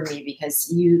up from me,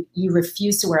 because you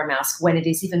refuse to wear a mask when it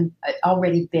is even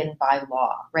already been by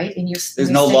law, right?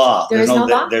 There's no law. There's no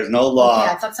law. There's no law.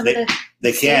 Okay, I thought some of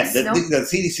they can't. States, the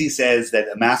CDC says that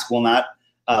a mask will not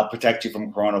protect you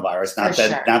from coronavirus.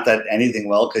 Not that anything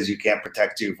will, because you can't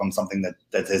protect you from something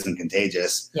that isn't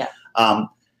contagious. Yeah.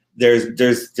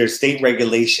 There's state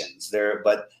regulations there,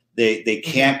 but they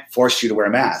can't force you to wear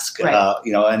a mask. Right.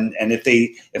 You know, and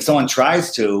if someone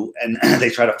tries to, and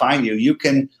they try to fine you, you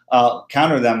can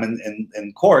counter them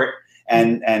in court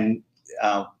and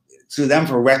sue them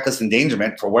for reckless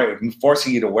endangerment for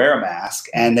forcing you to wear a mask,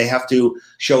 and they have to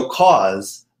show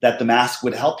cause that the mask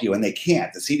would help you, and they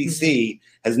can't. The CDC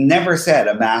has never said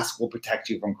a mask will protect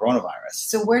you from coronavirus.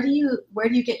 So where do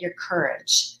you get your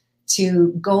courage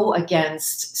to go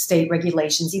against state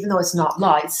regulations, even though it's not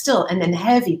law? It's still, and then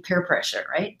heavy peer pressure,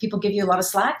 right? People give you a lot of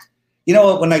slack. You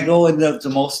know, when I go into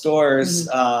most stores,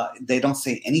 they don't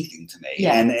say anything to me.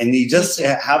 Yeah. And you just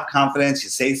have confidence. You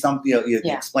say something, you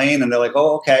explain, and they're like,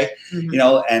 "Oh, okay," you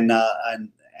know. And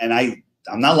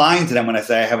I'm not lying to them when I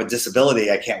say I have a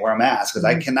disability. I can't wear a mask, because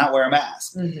I cannot wear a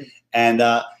mask. And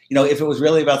you know, if it was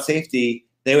really about safety,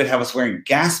 they would have us wearing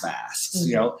gas masks.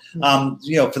 You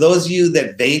know, for those of you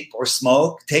that vape or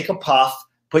smoke, take a puff,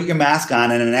 put your mask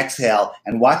on and an exhale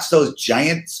and watch those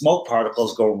giant smoke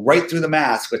particles go right through the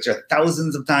mask, which are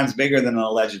thousands of times bigger than an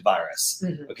alleged virus.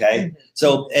 Okay.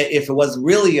 So if it was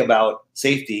really about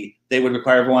safety, they would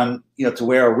require everyone, to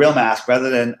wear a real mask rather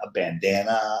than a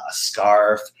bandana, a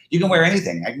scarf. You can wear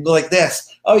anything. I can go like this.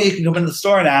 Oh, you can come into the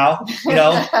store now,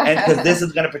 and because this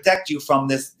is going to protect you from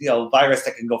this, virus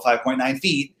that can go 5.9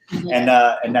 feet.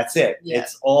 And that's it. Yeah.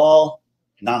 It's all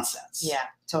nonsense. Yeah.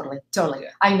 Totally. Yeah.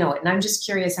 I know it. And I'm just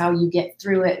curious how you get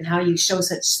through it and how you show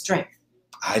such strength.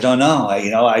 I don't know.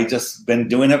 I just been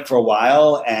doing it for a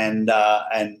while, and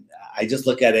I just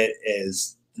look at it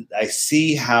as I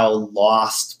see how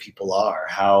lost people are,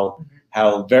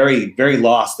 how very, very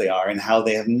lost they are, and how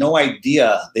they have no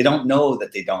idea. They don't know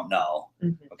that they don't know.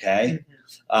 Okay.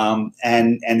 And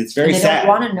it's very sad. They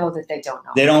don't want to know that they don't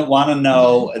know. They don't want to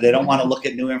know. They don't want to look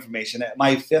at new information.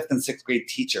 My 5th and 6th grade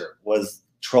teacher was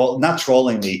not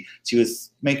trolling me. She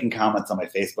was making comments on my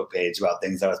Facebook page about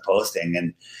things I was posting,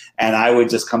 and I would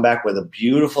just come back with a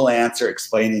beautiful answer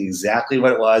explaining exactly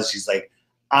what it was. She's like,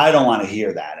 I don't want to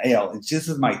hear that. This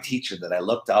is my teacher that I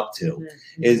looked up to.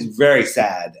 It's very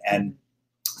sad. And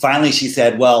finally she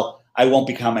said, well, I won't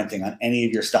be commenting on any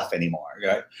of your stuff anymore.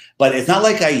 Right? But it's not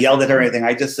like I yelled at her or anything.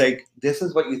 I just say, this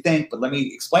is what you think, but let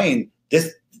me explain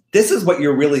this. This is what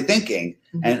you're really thinking.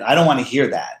 And I don't want to hear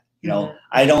that.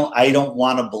 I don't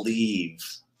want to believe,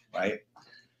 right?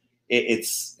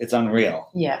 It's unreal.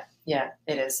 Yeah,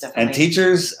 it is definitely. And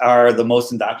teachers are the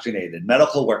most indoctrinated.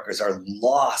 Medical workers are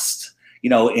lost,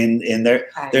 in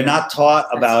they're not taught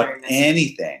about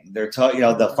anything. They're taught,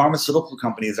 the pharmaceutical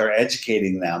companies are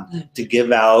educating them to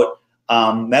give out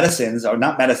medicines, or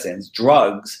not medicines,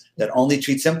 drugs that only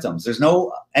treat symptoms. There's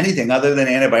no anything other than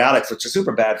antibiotics, which are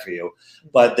super bad for you,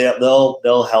 but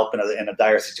they'll help in a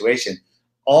dire situation.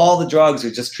 All the drugs are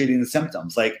just treating the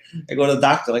symptoms. Like I go to the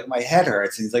doctor, like my head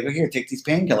hurts, and he's like, "Oh, here, take these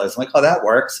painkillers." I'm like, "Oh, that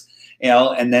works,"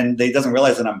 And then they doesn't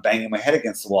realize that I'm banging my head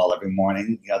against the wall every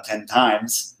morning, 10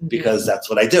 times because that's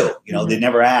what I do. They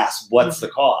never ask what's the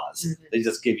cause. They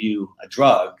just give you a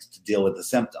drug to deal with the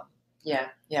symptom. Yeah,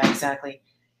 exactly.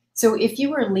 So, if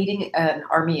you were leading an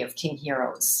army of king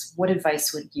heroes, what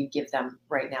advice would you give them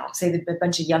right now? Say a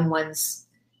bunch of young ones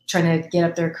trying to get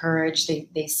up their courage.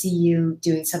 They see you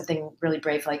doing something really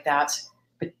brave like that,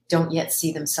 but don't yet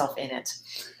see themselves in it.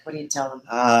 What do you tell them?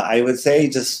 I would say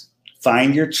just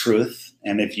find your truth.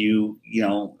 And if you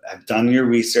have done your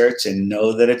research and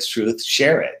know that it's truth,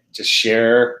 share it. Just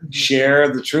share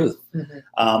the truth.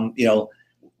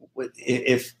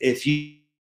 If you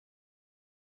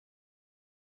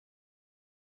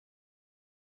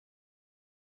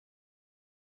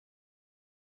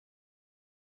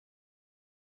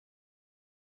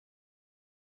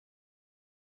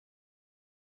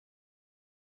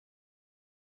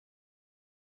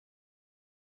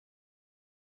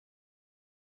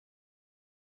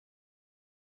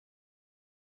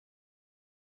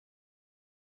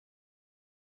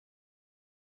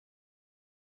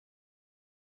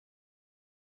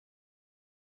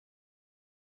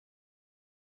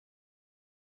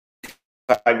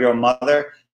five-year-old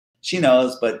mother, she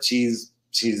knows, but she's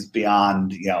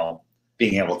beyond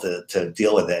being able to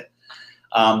deal with it.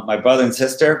 My brother and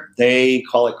sister, they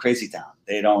call it crazy town.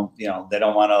 We've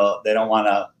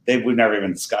never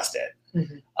even discussed it.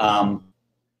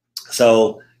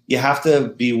 So you have to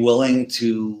be willing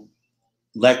to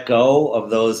let go of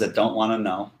those that don't want to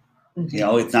know.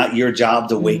 It's not your job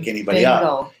to wake anybody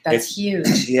up. That's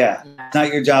huge. Yeah, it's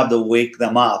not your job to wake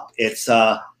them up. It's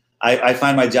I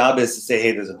find my job is to say,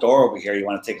 hey, there's a door over here. You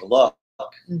want to take a look?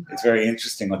 It's very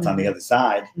interesting what's on the other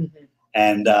side.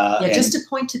 And just to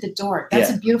point to the door. That's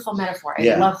a beautiful metaphor. I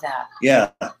love that. Yeah,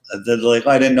 they're like,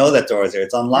 oh, I didn't know that door was there.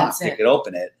 It's unlocked. You could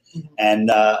open it. And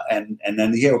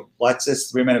then here, watch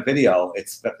this 3-minute video.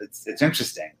 It's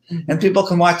interesting, and people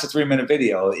can watch a 3-minute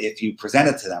video if you present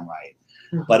it to them right.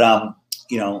 But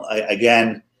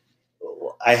again,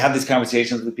 I have these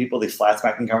conversations with people, these flat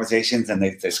smacking conversations, and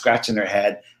they're scratching their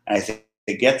head. And I say,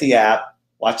 get the app,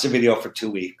 watch the video for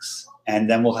 2 weeks, and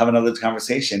then we'll have another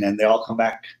conversation. And they all come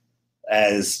back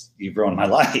as, you've ruined my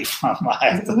life.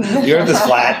 You're this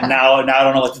flat, now I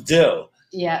don't know what to do.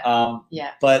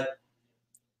 But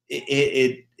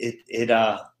it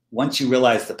once you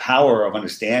realize the power of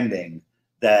understanding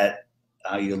that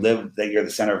that you're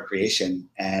the center of creation,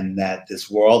 and that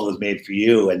this world was made for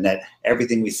you, and that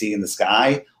everything we see in the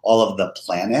sky, all of the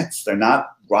planets, they're not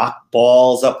rock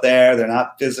balls up there. They're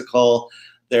not physical.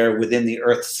 They're within the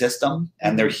Earth system,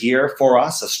 and they're here for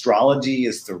us. Astrology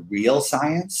is the real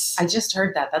science. I just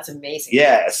heard that. That's amazing.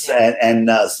 Yes, and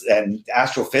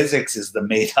astrophysics is the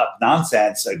made-up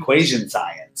nonsense equation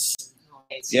science.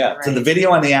 Right. Yeah. Right. So the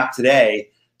video on the app today,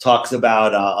 talks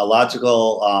about a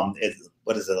logical,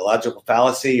 what is it, a logical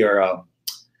fallacy, or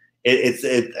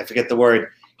I forget the word.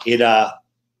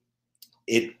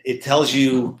 It tells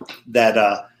you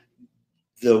that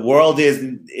the world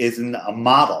isn't a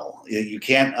model. You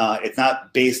can't. It's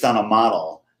not based on a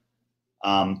model.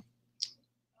 A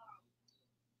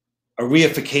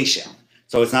reification.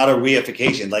 So it's not a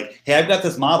reification. Like, hey, I've got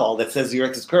this model that says the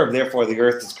Earth is curved, therefore the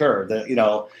Earth is curved.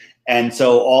 And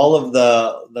so all of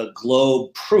the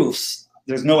globe proofs,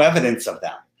 there's no evidence of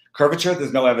them. Curvature,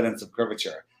 there's no evidence of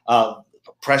curvature.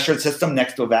 Pressured system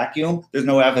next to a vacuum, there's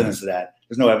no evidence of that.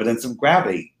 There's no evidence of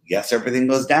gravity. Yes, everything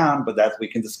goes down, but we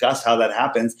can discuss how that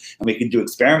happens, and we can do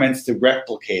experiments to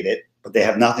replicate it, but they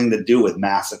have nothing to do with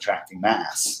mass attracting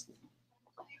mass.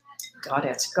 Got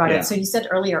it. Yeah. So you said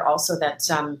earlier also that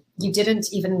you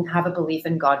didn't even have a belief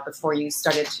in God before you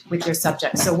started with your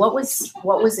subject. So what was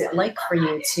it like for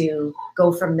you to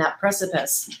go from that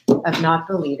precipice of not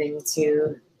believing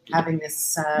to having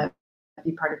this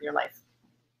be part of your life?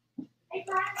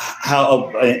 How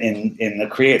in the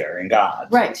Creator, in God,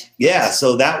 right? Yeah.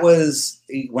 So that was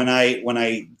when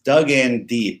I dug in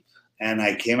deep, and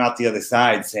I came out the other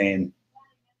side saying,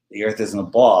 the Earth isn't a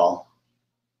ball.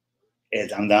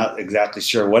 I'm not exactly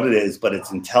sure what it is, but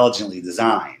it's intelligently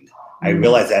designed. I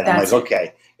realized that. And I'm like,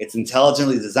 okay, it's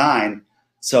intelligently designed.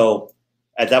 So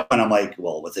at that point, I'm like,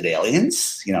 well, was it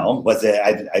aliens? Was it?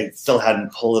 I still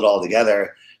hadn't pulled it all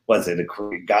together. Was it a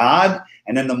God?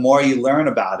 And then the more you learn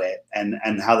about it and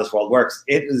how this world works,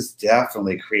 it has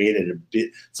definitely created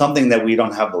something that we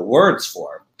don't have the words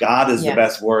for. God is the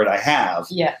best word I have.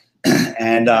 Yeah.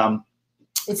 And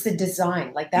it's the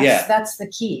design. Like that's the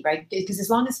key, right? Because as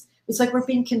long as it's like we're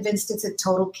being convinced it's a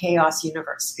total chaos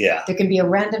universe. Yeah. There can be a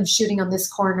random shooting on this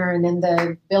corner, and then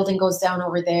the building goes down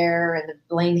over there, and the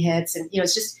plane hits, and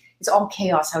it's all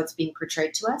chaos how it's being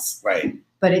portrayed to us. Right.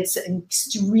 But it's an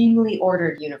extremely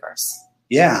ordered universe.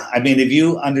 Yeah. I mean, if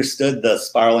you understood the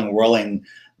spiraling, whirling,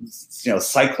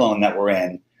 cyclone that we're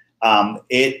in,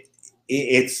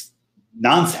 it's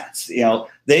nonsense.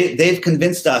 They've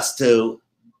convinced us to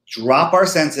drop our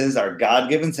senses, our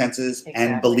God-given senses,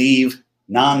 and believe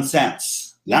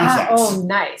nonsense. Yeah. Oh,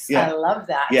 nice. Yeah. I love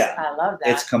that. Yeah. I love that.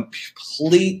 It's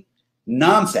complete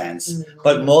nonsense,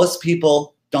 but most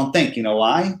people don't think. You know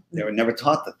why? They were never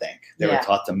taught to think. They were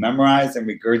taught to memorize and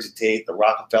regurgitate the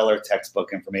Rockefeller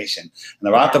textbook information. And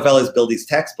the Rockefellers build these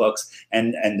textbooks,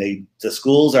 and the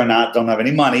schools don't have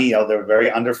any money. They're very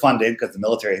underfunded because the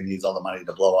military needs all the money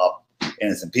to blow up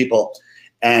innocent people.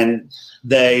 And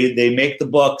they make the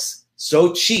books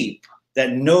so cheap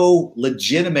that no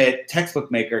legitimate textbook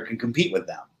maker can compete with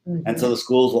them. Mm-hmm. And so the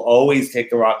schools will always take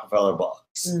the Rockefeller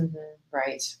books. Mm-hmm.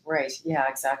 Right. Yeah,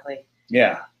 exactly.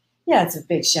 Yeah. Yeah, it's a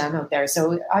big sham out there.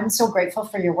 So I'm so grateful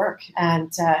for your work,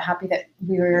 and happy that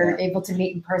we were able to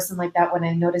meet in person like that. When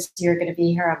I noticed you're going to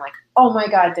be here, I'm like, oh my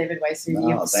God, David Weiser,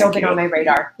 you've so been on my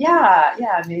radar.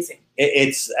 Yeah, amazing.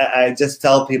 I just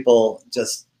tell people,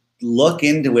 just look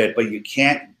into it, but you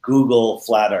can't Google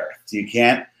flat Earth. You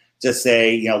can't just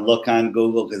say, look on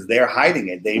Google, because they're hiding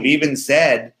it. They've even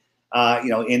said,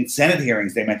 in Senate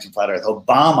hearings, they mentioned flat Earth.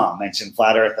 Obama mentioned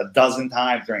flat Earth a dozen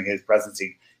times during his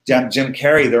presidency. Jim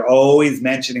Carrey, they're always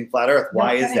mentioning flat Earth.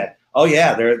 Why is that? Oh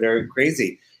yeah, they're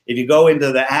crazy. If you go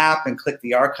into the app and click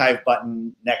the archive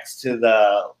button next to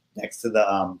the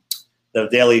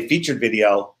daily featured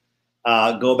video,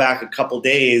 go back a couple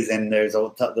days, and there's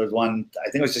one, I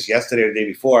think it was just yesterday or the day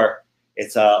before.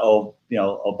 It's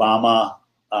Obama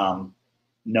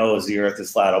knows the Earth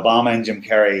is flat. Obama and John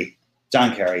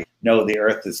Kerry know the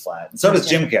Earth is flat. And so does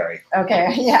Jim Carrey.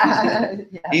 Okay, yeah.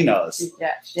 He knows.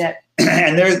 Yeah.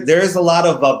 And there's a lot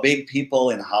of big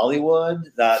people in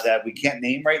Hollywood that we can't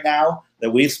name right now that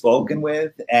we've spoken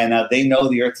with, and they know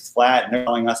the Earth is flat, and they're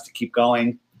telling us to keep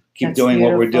going, keep doing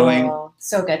what we're doing.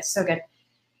 So good.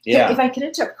 Yeah. If I can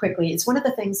interrupt quickly, it's one of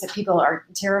the things that people are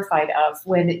terrified of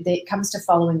when it comes to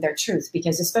following their truth,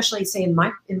 because especially say in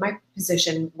my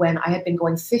position, when I had been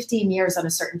going 15 years on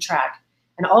a certain track,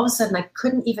 and all of a sudden I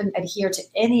couldn't even adhere to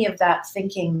any of that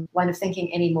line of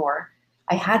thinking anymore.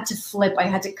 I had to flip. I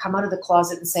had to come out of the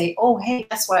closet and say, oh, hey,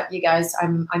 guess what, you guys,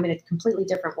 I'm in a completely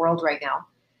different world right now.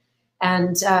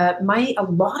 And a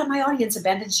lot of my audience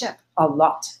abandoned ship. A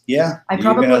lot. Yeah,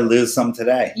 you're going to lose some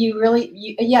today.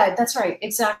 Yeah, that's right.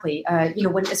 Exactly. As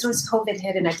soon as COVID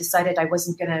hit and I decided I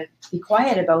wasn't going to be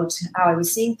quiet about how I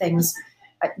was seeing things,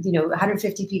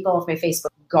 150 people off my Facebook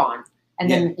gone. And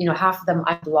then, half of them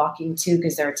I'm blocking too,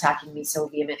 because they're attacking me so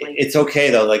vehemently. It's okay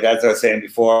though. Like as I was saying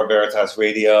before, Veritas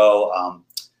Radio,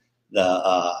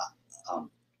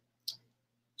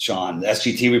 Sean, the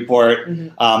SGT report,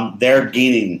 they're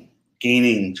gaining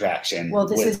gaining traction. Well,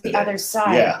 this with is the other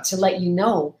side Yeah. to let you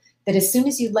know that as soon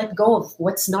as you let go of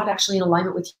what's not actually in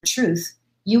alignment with your truth,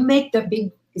 you make the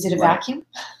big, is it a Right. vacuum?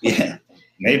 Yeah,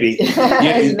 maybe.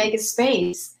 You make a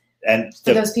space And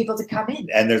for those people to come in.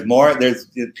 and there's more. There's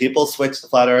people switch to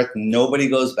flat Earth. Nobody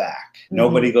goes back.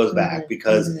 Nobody goes back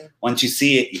because once you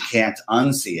see it, you can't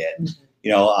unsee it.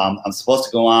 You know, I'm supposed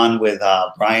to go on with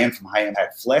Brian from High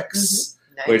Impact Flicks.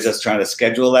 Nice. We're just trying to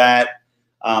schedule that.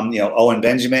 You know, Owen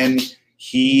Benjamin.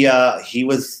 He wanted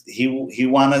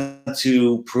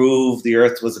to prove the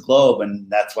Earth was a globe, and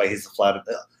that's why he's a flat.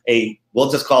 We'll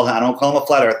just call him. I don't call him a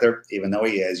flat earther, even though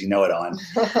he is. You know it, Owen.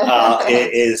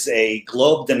 It is a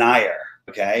globe denier.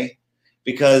 Okay,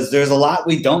 because there's a lot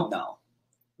we don't know,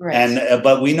 Right. and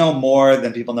but we know more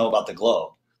than people know about the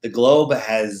globe. The globe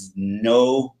has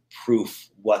no proof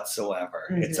whatsoever.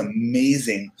 It's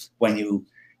amazing when you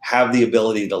have the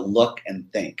ability to look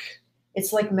and think.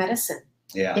 It's like medicine.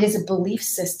 Yeah. It is a belief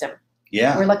system.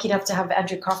 Yeah. We're lucky enough to have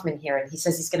Andrew Kaufman here, and he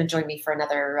says he's going to join me for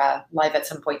another live at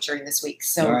some point during this week.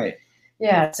 So, All right.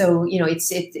 yeah. So, you know,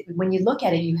 it's when you look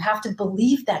at it, you have to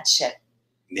believe that shit.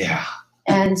 Yeah.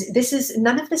 And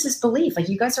none of this is belief. Like,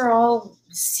 you guys are all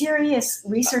serious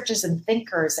researchers and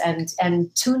thinkers and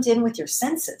tuned in with your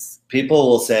senses. People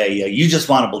will say, you just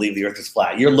want to believe the Earth is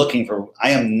flat. I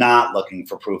am not looking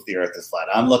for proof the Earth is flat.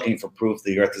 I'm looking for proof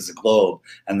the Earth is a globe.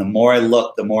 And the more I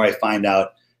look, the more I find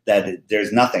out that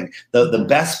there's nothing. The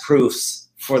best proofs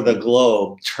for the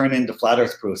globe turn into flat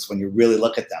Earth proofs when you really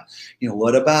look at them. You know,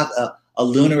 what about a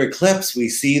lunar eclipse? We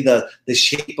see the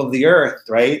shape of the Earth,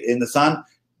 right, in the sun.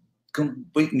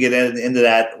 We can get into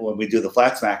that when we do the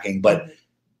flat smacking, but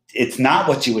it's not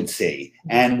what you would see.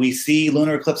 And we see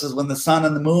lunar eclipses when the sun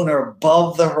and the moon are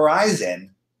above the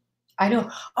horizon. I know.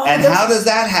 Oh, And how does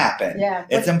that happen? Yeah.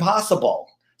 It's impossible.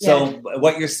 So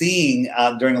what you're seeing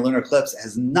during a lunar eclipse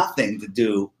has nothing to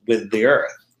do with the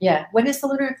Earth. Yeah. When is the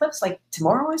lunar eclipse? Like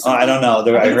tomorrow or Oh, something? I don't know. I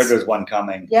think heard it's- there's one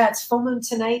coming. Yeah, it's full moon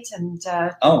tonight, and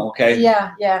Oh, okay.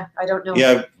 yeah. I don't know.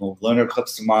 Yeah, well, lunar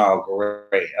eclipse tomorrow.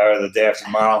 Great. Or the day after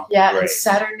tomorrow. Yeah, Great. and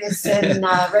Saturn is in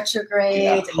retrograde.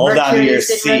 Yeah. And Hold on to Mercury your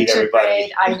is in seat,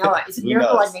 everybody. I know. It's a Who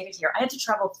miracle I knows? made it here. I had to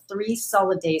travel 3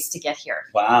 solid days to get here.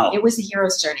 Wow. It was a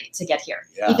hero's journey to get here.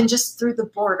 Yeah. Even just through the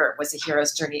border was a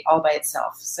hero's journey all by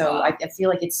itself. So Wow. I feel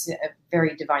like it's a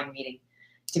very divine meeting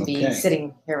to be Okay.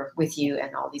 sitting here with you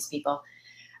and all these people.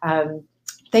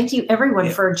 Thank you, everyone,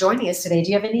 for joining us today. Do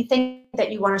you have anything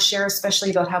that you want to share,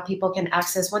 especially about how people can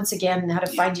access, once again, how to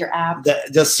find your app?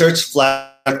 Just search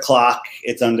Flat Clock.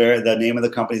 It's under the name of the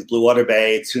company is Blue Water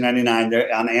Bay. It's $2.99.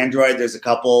 There on Android. There's a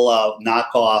couple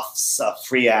knockoffs,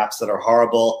 free apps that are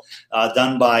horrible,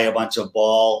 done by a bunch of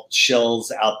ball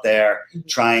shills out there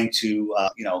trying to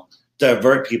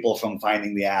divert people from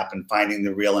finding the app and finding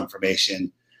the real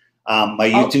information. My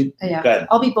YouTube. Yeah, Go ahead.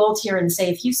 I'll be bold here and say,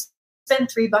 if you spend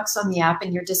 $3 on the app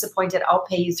and you're disappointed, I'll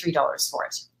pay you $3 for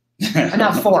it.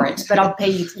 Not for it, but I'll pay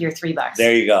you your $3.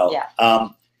 There you go. Yeah.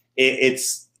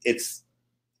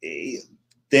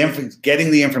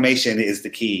 Getting the information is the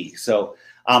key. So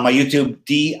my YouTube,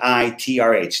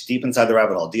 DITRH, Deep Inside the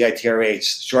Rabbit Hole,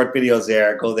 DITRH, short videos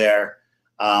there, go there.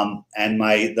 And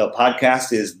the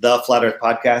podcast is the Flat Earth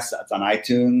Podcast. It's on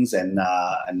iTunes and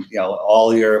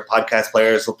all your podcast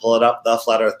players will pull it up, the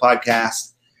Flat Earth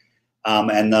Podcast.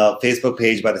 And the Facebook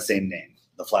page by the same name,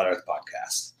 the Flat Earth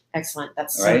Podcast. Excellent.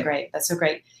 That's All so right. great. That's so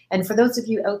great. And for those of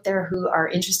you out there who are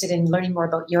interested in learning more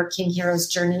about your King Hero's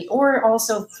journey, or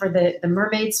also for the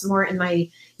mermaids more in my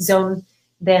zone,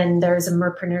 then there's a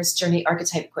Merpreneur's Journey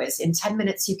Archetype Quiz. In 10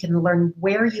 minutes, you can learn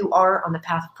where you are on the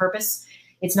path of purpose.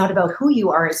 It's not about who you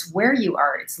are, it's where you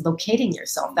are. It's locating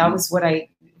yourself. That was what I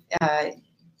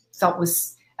felt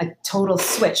was a total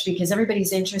switch, because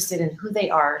everybody's interested in who they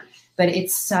are. But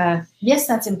it's, yes,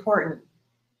 that's important.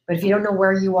 But if you don't know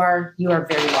where you are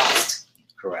very lost.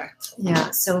 Correct. Yeah.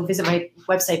 So visit my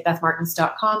website,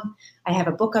 bethmartins.com. I have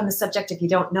a book on the subject, if you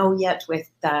don't know yet, with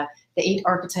the 8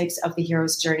 archetypes of the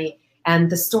hero's journey and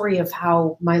the story of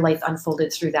how my life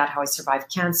unfolded through that, how I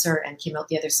survived cancer and came out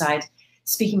the other side,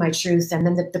 speaking my truth. And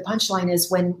then the punchline is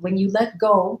when you let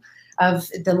go of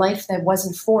the life that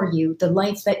wasn't for you, the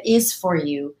life that is for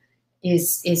you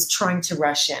is trying to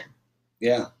rush in.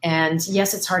 Yeah. And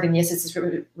yes, it's hard, and yes, it's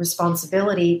a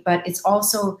responsibility, but it's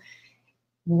also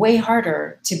way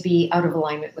harder to be out of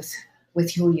alignment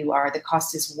with who you are. The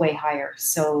cost is way higher.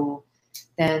 So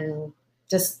then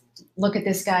just look at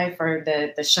this guy for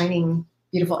the shining,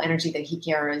 beautiful energy that he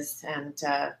carries, and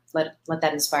let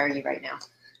that inspire you right now.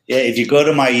 Yeah, if you go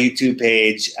to my YouTube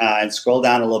page and scroll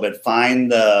down a little bit,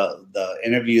 find the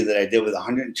interview that I did with a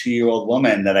 102-year-old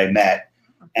woman that I met,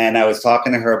 and I was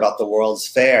talking to her about the world's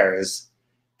fairs.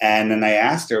 And then I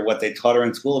asked her what they taught her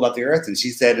in school about the Earth, and she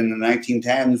said in the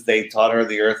 1910s they taught her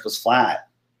the Earth was flat,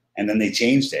 and then they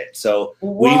changed it. So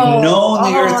we've known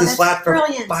the Earth is flat for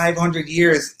 500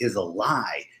 years is a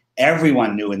lie.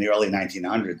 Everyone knew in the early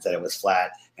 1900s that it was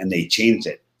flat, and they changed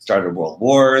it. Started world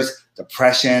wars,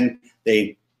 depression.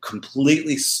 They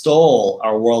completely stole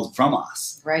our world from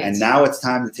us. Right. And now it's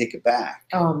time to take it back.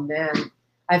 Oh, man.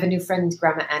 I have a new friend,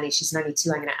 Grandma Annie. She's 92.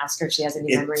 I'm going to ask her if she has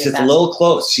any memory It's of just that. a little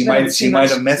close. She But might it's too much.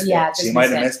 have missed Yeah, it. just She might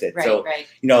miss have it. missed it. Right, So, right.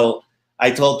 you know,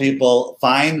 I told people,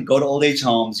 fine, go to old age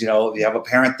homes. You know, if you have a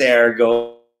parent there,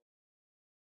 go.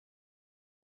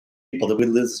 People, did we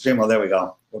lose the stream? Oh, there we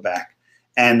go. We're back.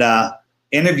 And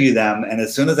interview them. And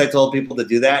as soon as I told people to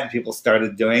do that and people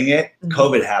started doing it, Mhm.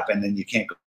 COVID happened and you can't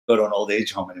go to an old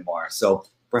age home anymore. So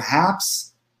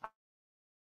perhaps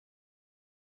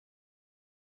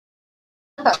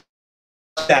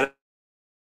that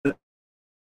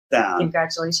down.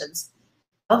 Congratulations.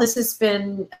 Well, this has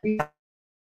been